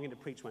I'm longing to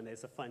preach one day.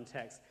 It's a fun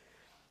text.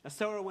 A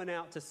sower went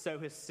out to sow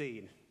his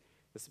seed.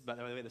 This, by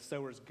the way, the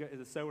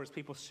sower is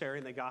people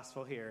sharing the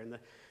gospel here, and the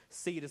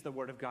seed is the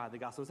word of God, the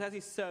gospel. So as he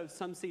sowed,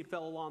 some seed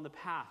fell along the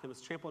path and was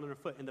trampled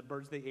underfoot, and the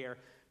birds of the air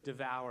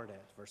devoured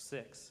it. Verse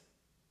 6.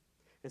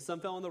 And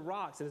some fell on the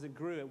rocks, and as it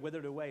grew, it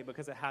withered away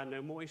because it had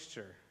no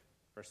moisture.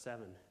 Verse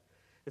 7.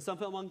 And some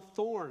fell among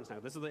thorns. Now,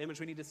 this is the image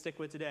we need to stick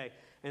with today.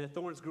 And the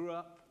thorns grew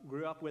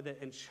up with it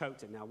and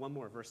choked it. Now, one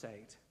more, verse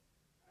 8.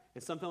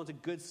 And some fell into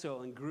good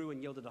soil and grew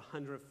and yielded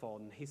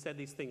 100-fold. And he said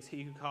these things,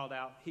 he who called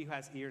out, he who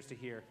has ears to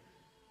hear,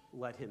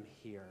 let him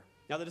hear.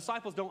 Now, the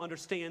disciples don't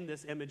understand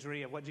this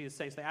imagery of what Jesus is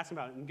saying, so they ask him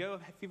about it. And go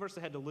a few verses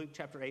ahead to Luke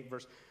chapter 8,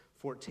 verse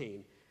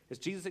 14. As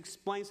Jesus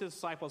explains to the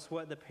disciples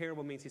what the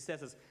parable means, he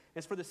says,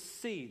 as for the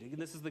seed,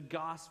 and this is the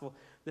gospel,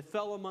 that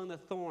fell among the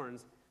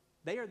thorns,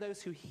 they are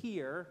those who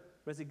hear,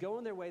 but as they go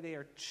on their way, they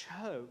are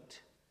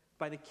choked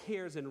by the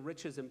cares and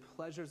riches and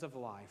pleasures of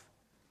life,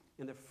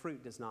 and the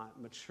fruit does not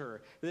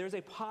mature. There's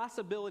a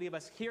possibility of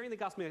us hearing the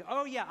gospel, like,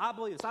 oh yeah, I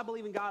believe this. I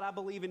believe in God. I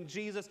believe in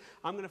Jesus.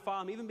 I'm going to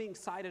follow him, even being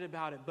excited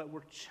about it. But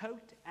we're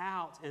choked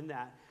out in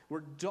that.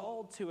 We're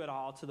dulled to it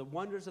all, to the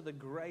wonders of the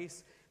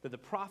grace that the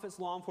prophets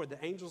long for,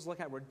 the angels look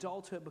at. We're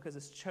dulled to it because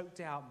it's choked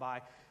out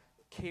by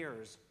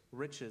cares,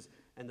 riches,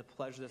 and the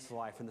pleasure of this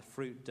life, and the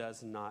fruit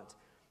does not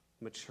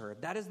mature.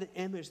 That is the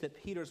image that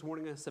Peter's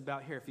warning us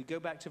about here. If you go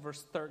back to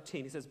verse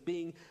 13, he says,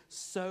 being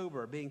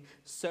sober-minded.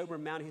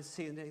 He's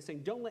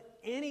saying, don't let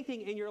anything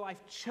in your life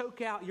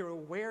choke out your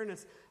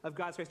awareness of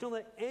God's grace. Don't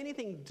let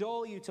anything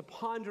dull you to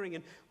pondering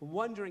and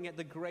wondering at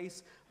the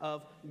grace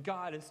of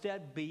God.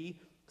 Instead, be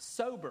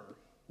sober.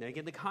 Now,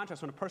 again, the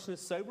contrast. When a person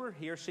is sober,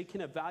 he or she can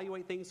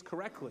evaluate things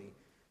correctly.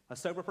 A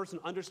sober person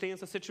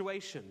understands the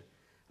situation.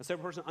 A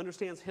sober person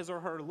understands his or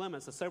her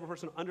limits. A sober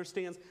person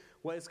understands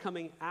what is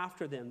coming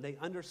after them. They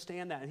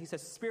understand that. And he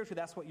says, spiritually,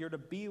 that's what you're to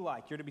be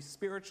like. You're to be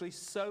spiritually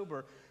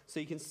sober so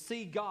you can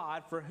see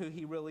God for who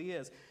he really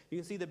is. You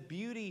can see the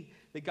beauty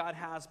that God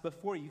has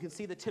before you. You can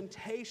see the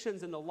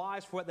temptations in the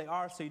lives for what they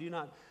are so you do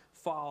not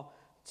fall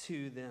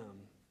to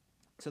them.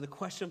 So the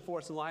question for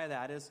us in light of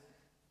that is,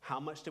 how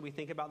much did we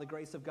think about the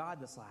grace of God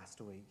this last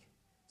week?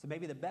 So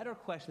maybe the better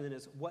question then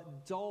is,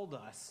 what dulled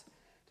us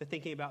to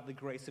thinking about the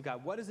grace of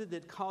God? What is it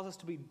that causes us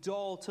to be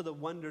dull to the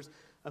wonders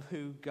of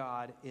who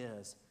God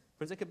is?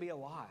 Friends, it could be a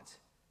lot.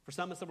 For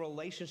some, it's a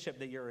relationship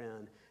that you're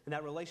in, and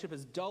that relationship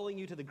is dulling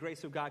you to the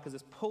grace of God because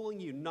it's pulling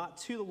you not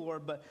to the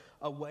Lord, but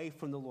away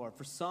from the Lord.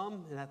 For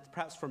some, and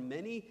perhaps for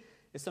many,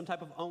 it's some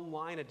type of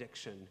online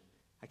addiction.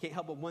 I can't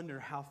help but wonder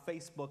how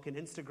Facebook and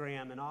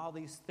Instagram and all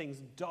these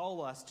things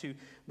dull us to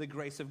the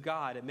grace of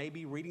God. It may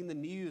be reading the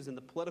news and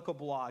the political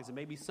blogs. It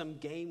may be some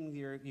game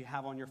you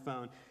have on your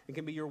phone. It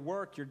can be your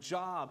work, your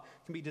job.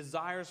 It can be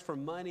desires for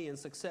money and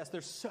success.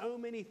 There's so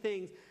many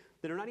things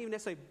that are not even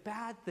necessarily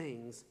bad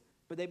things,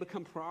 but they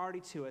become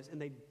priority to us,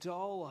 and they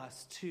dull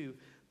us to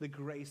the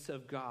grace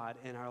of God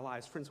in our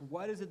lives. Friends,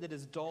 what is it that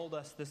has dulled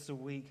us this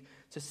week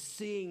to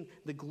seeing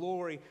the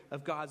glory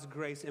of God's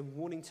grace and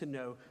wanting to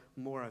know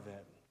more of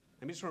it?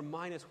 Let me just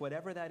remind us,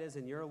 whatever that is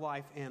in your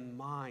life and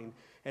mine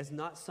is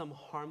not some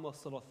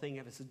harmless little thing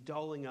if it's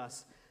dulling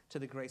us to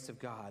the grace of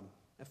God.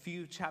 A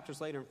few chapters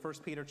later in 1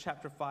 Peter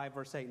chapter 5,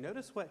 verse 8,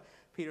 notice what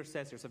Peter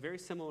says here. It's a very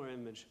similar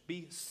image.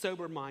 Be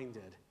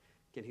sober-minded.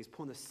 Again, he's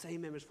pulling the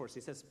same image for us.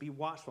 He says, be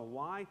watchful.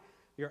 Why?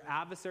 Your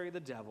adversary, the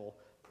devil,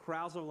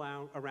 prowls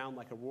around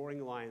like a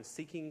roaring lion,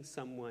 seeking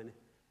someone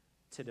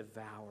to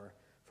devour.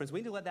 Friends, we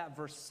need to let that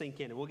verse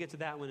sink in, and we'll get to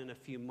that one in a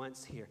few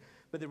months here.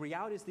 But the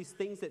reality is these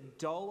things that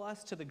dull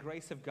us to the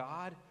grace of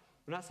God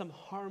are not some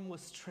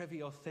harmless,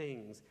 trivial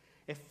things.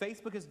 If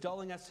Facebook is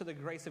dulling us to the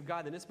grace of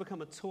God, then it's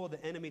become a tool of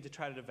the enemy to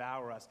try to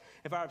devour us.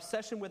 If our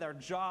obsession with our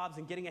jobs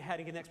and getting ahead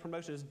and getting the next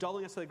promotion is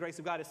dulling us to the grace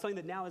of God, it's something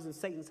that now is in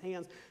Satan's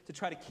hands to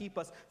try to keep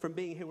us from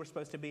being who we're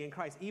supposed to be in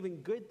Christ. Even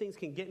good things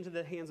can get into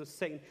the hands of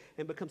Satan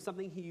and become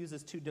something he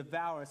uses to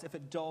devour us if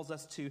it dulls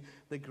us to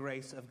the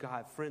grace of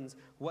God. Friends,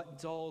 what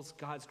dulls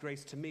God's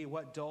grace to me?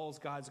 What dulls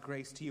God's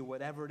grace to you?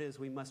 Whatever it is,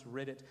 we must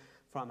rid it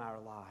from our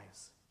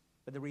lives.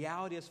 But the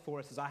reality is for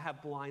us is I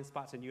have blind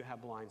spots and you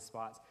have blind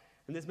spots.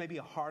 And this may be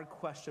a hard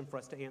question for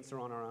us to answer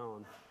on our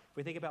own. If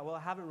we think about, well,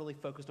 I haven't really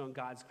focused on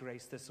God's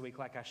grace this week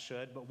like I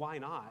should, but why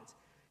not?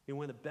 You know,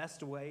 one of the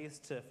best ways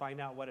to find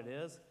out what it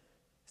is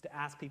to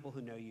ask people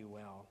who know you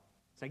well.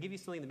 So I give you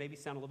something that maybe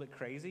sound a little bit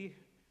crazy.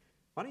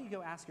 Why don't you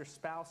go ask your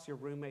spouse, your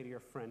roommate, or your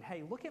friend,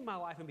 hey, look at my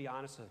life and be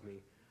honest with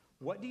me.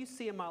 What do you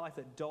see in my life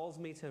that dulls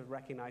me to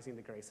recognizing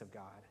the grace of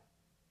God?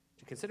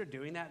 Would you consider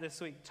doing that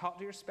this week? Talk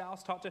to your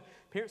spouse, talk to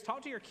parents,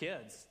 talk to your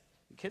kids.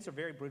 Your kids are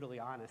very brutally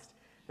honest.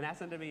 And ask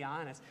them to be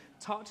honest.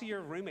 Talk to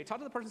your roommate. Talk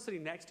to the person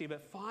sitting next to you,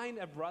 but find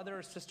a brother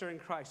or sister in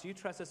Christ you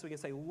trust this week and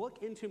say,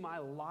 look into my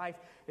life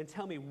and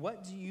tell me,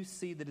 what do you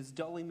see that is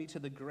dulling me to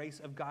the grace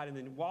of God? And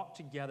then walk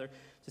together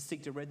to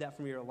seek to rid that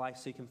from your life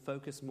so you can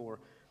focus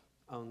more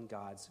on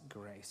God's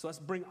grace. So let's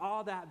bring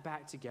all that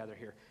back together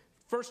here.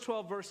 First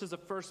 12 verses of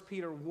 1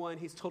 Peter 1,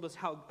 he's told us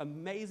how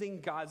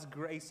amazing God's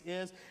grace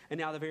is. And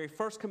now the very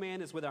first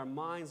command is with our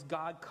minds.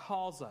 God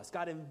calls us.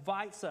 God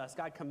invites us.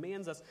 God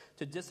commands us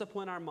to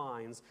discipline our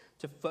minds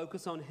to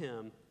focus on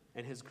him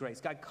and his grace.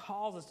 God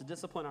calls us to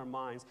discipline our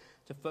minds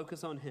to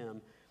focus on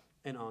him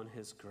and on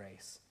his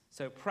grace.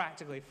 So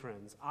practically,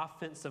 friends,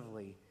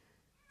 offensively,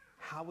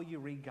 how will you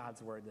read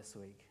God's word this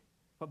week?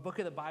 What book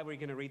of the Bible are you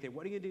going to read there?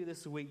 What are you going to do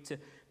this week to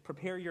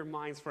prepare your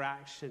minds for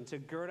action, to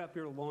gird up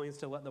your loins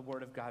to let the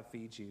word of God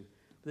feed you?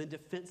 But then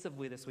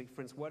defensively this week,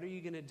 friends, what are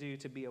you going to do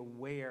to be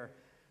aware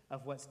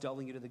of what's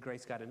dulling you to the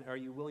grace of God? And are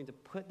you willing to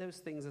put those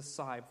things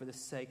aside for the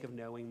sake of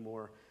knowing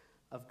more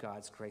of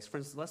God's grace?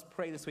 Friends, let's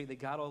pray this week that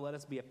God will let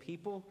us be a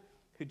people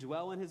who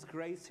dwell in his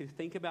grace, who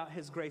think about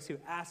his grace, who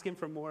ask him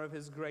for more of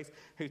his grace,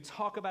 who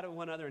talk about it with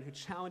one another, and who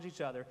challenge each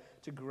other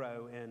to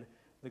grow in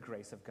the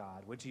grace of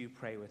God. Would you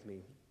pray with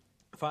me?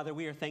 Father,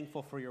 we are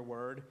thankful for your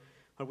word.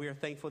 Lord, we are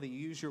thankful that you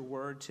use your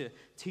word to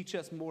teach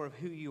us more of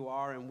who you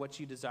are and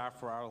what you desire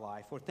for our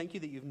life. Lord, thank you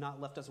that you've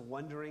not left us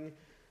wondering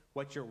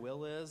what your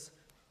will is.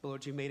 But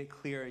Lord, you made it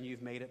clear and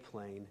you've made it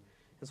plain.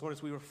 And so, Lord,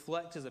 as we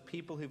reflect as a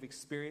people who've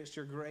experienced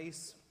your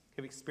grace,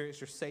 who've experienced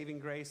your saving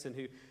grace, and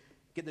who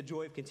get the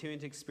joy of continuing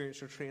to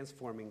experience your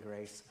transforming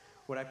grace,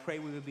 Lord, I pray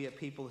we would be a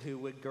people who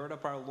would gird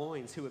up our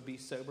loins, who would be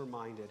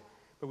sober-minded.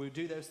 But we would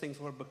do those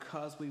things, Lord,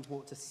 because we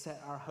want to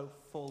set our hope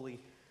fully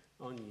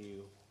on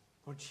you.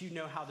 Lord, you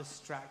know how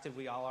distracted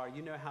we all are.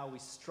 You know how we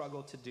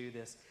struggle to do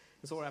this.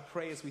 And so, Lord, I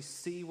pray as we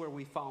see where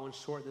we've fallen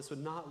short, this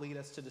would not lead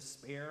us to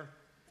despair.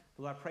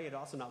 But Lord, I pray it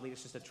also not lead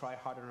us just to try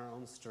hard in our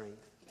own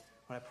strength.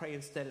 Lord, I pray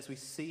instead as we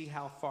see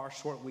how far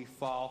short we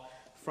fall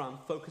from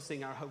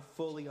focusing our hope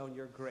fully on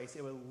your grace,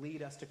 it would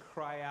lead us to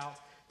cry out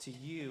to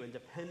you and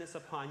dependence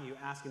upon you,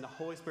 asking the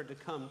Holy Spirit to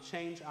come,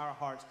 change our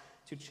hearts,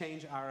 to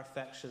change our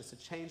affections, to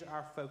change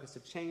our focus, to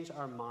change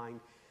our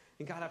mind.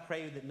 And God, I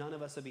pray that none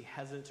of us would be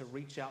hesitant to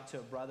reach out to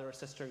a brother or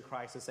sister in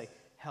Christ and say,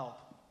 help,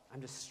 I'm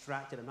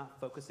distracted, I'm not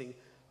focusing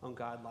on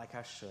God like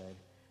I should.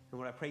 And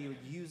Lord, I pray you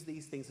would use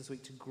these things this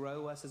week to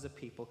grow us as a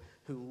people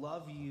who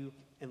love you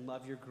and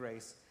love your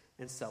grace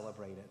and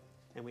celebrate it.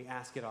 And we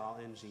ask it all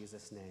in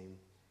Jesus' name.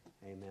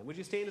 Amen. Would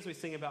you stand as we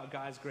sing about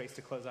God's grace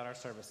to close out our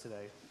service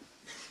today?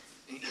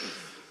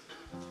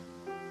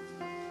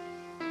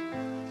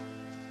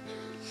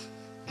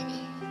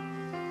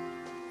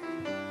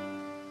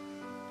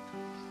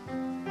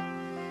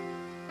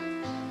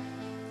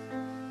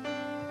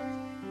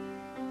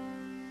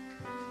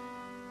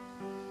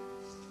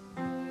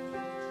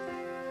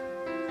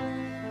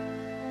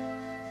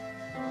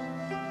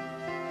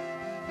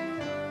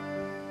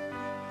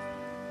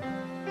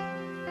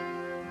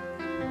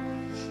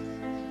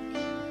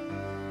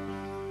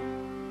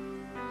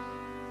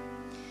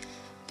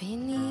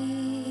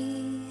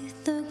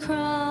 Beneath the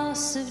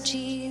cross of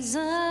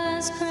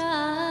Jesus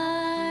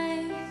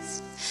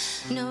Christ,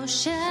 no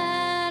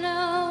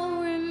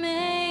shadow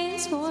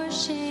remains for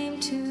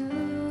shame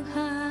to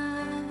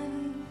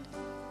hide.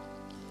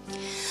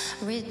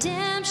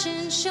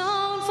 Redemption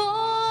shown for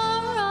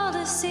all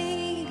to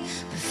see,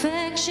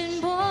 perfection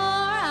bore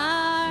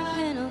our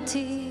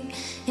penalty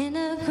in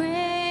a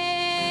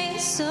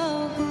grace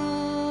so glorious.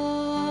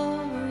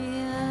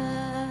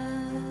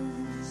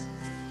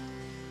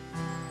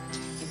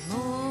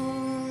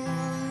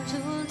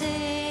 Immortal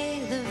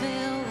day the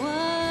veil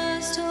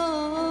was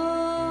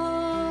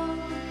torn,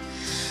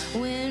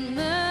 when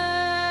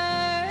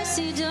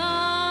mercy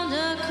donned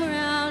a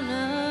crown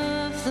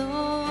of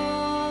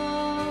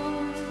thorns,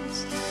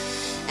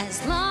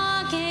 as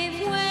law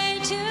gave way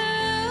to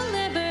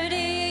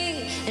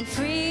liberty and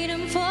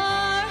freedom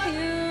for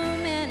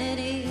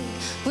humanity,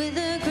 with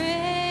a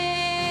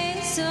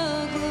grace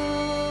so glorious.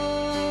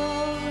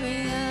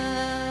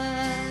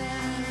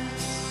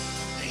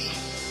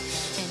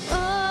 And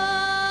oh,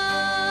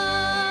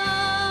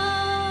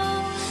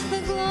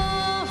 the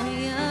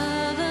glory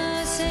of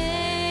a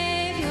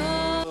Savior,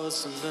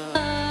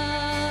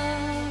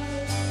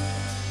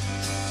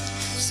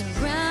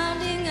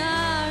 surrounding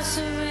our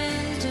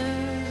surrender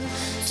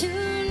to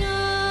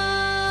know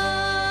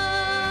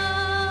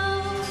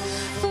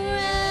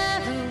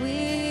forever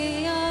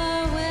we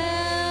are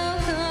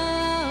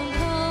welcome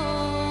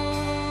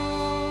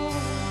home,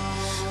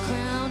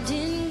 crowned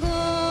in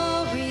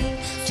glory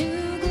to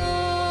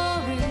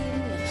glory.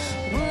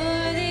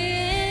 Worthy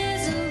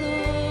is the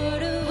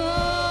Lord of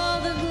all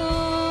the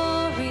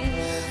glory,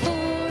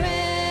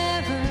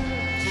 forever,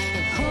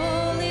 and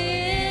holy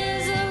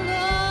is the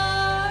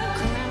Lord,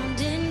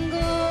 crowned in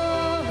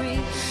glory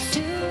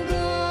to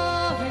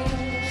glory,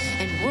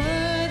 and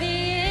worthy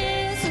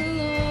is the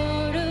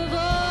Lord of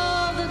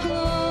all the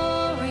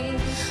glory,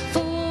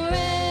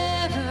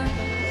 forever,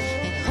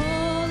 and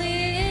holy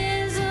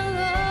is the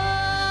Lord.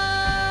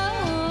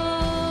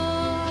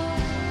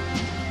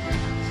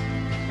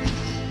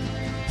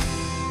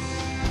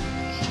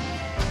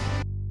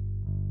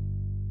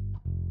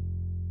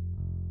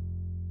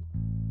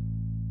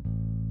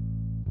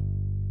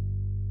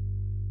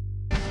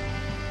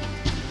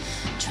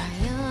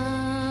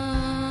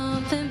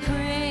 Triumphant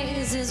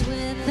praises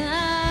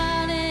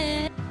without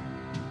end.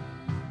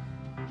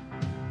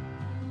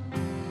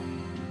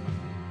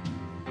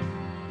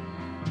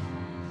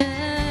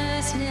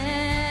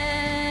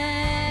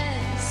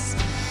 Righteousness,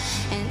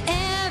 and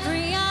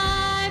every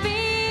eye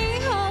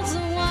beholds the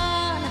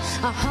one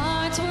our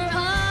hearts were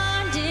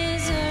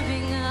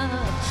undeserving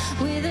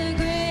of, with a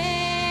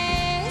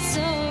grace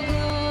so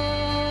glorious.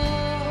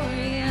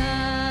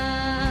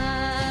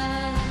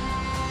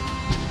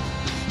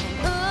 And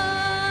oh,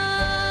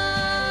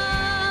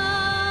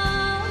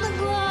 the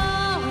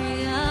glory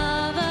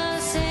of a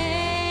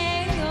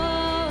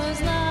Savior's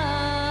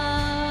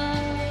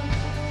love,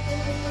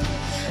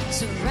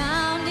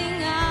 surrounding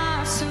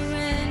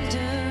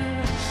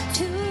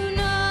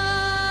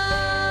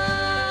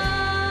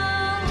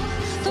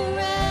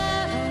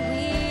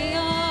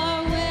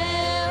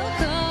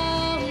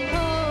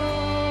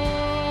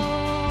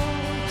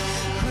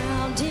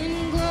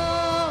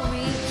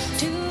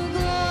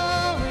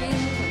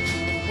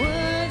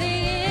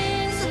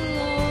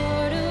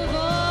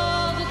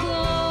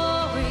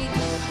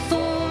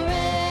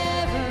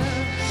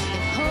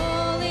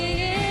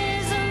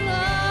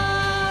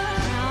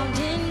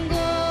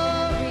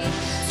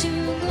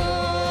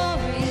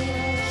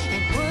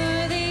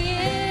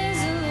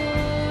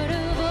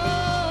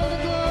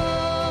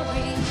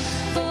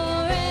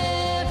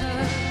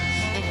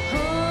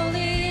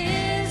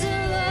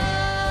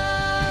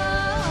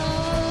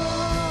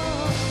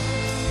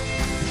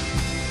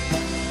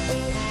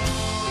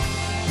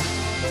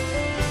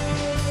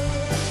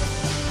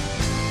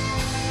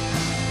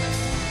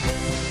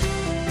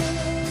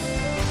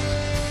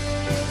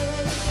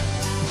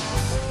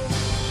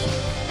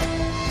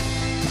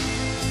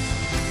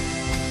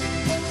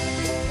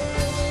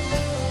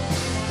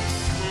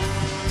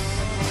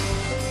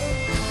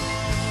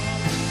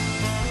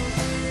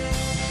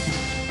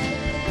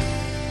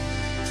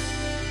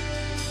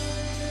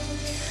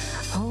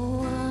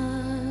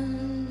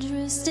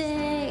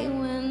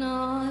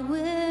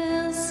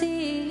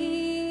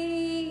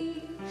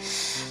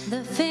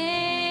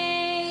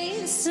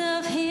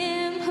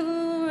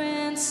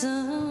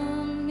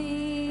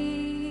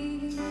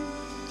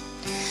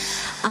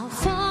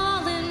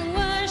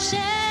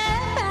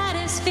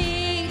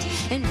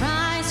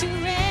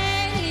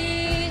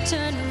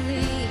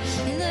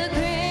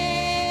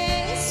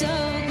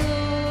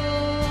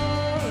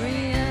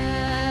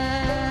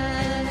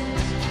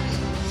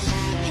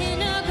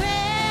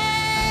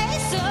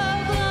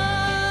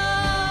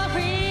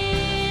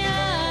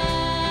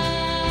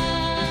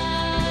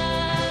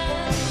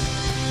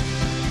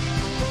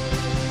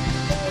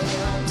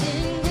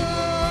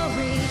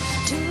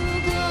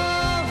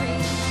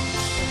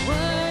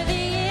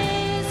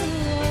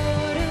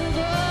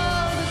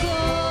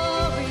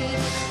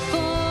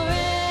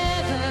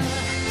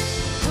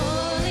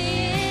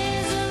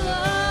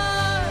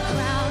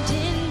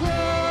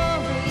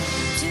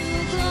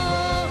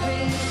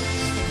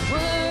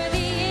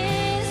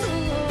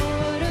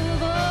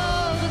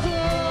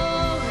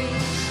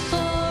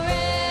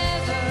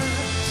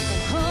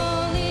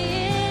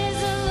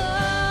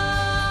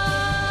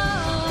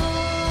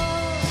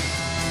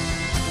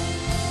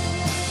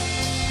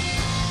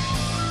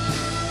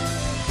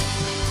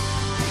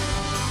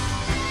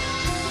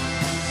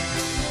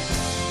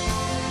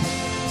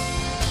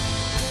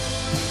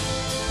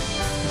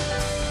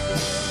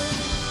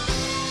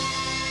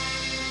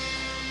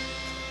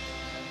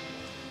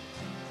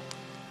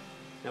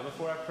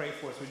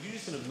for us. Would you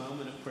just in a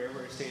moment of prayer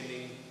where you're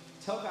standing,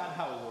 tell God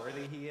how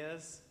worthy he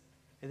is,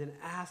 and then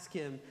ask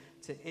him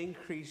to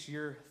increase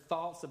your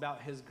thoughts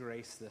about his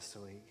grace this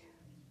week.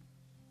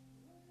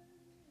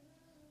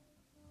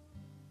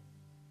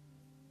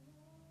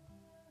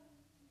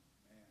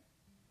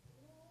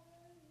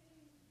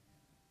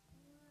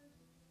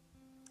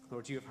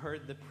 Lord, you have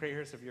heard the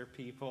prayers of your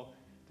people,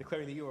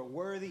 declaring that you are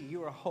worthy,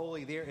 you are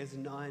holy, there is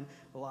none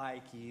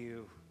like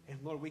you. And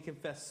Lord, we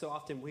confess so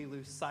often we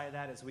lose sight of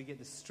that as we get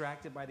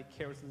distracted by the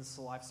cares of this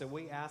life. So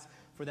we ask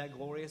for that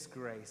glorious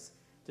grace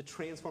to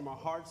transform our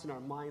hearts and our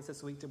minds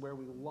this week to where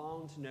we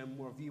long to know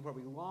more of you, where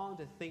we long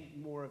to think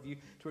more of you,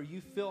 to where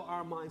you fill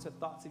our minds with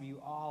thoughts of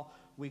you all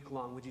week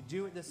long. Would you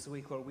do it this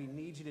week, Lord? We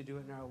need you to do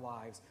it in our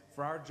lives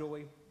for our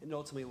joy and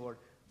ultimately, Lord,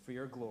 for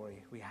your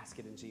glory. We ask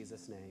it in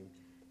Jesus' name.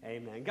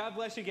 Amen. God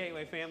bless you,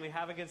 Gateway family.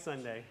 Have a good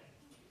Sunday.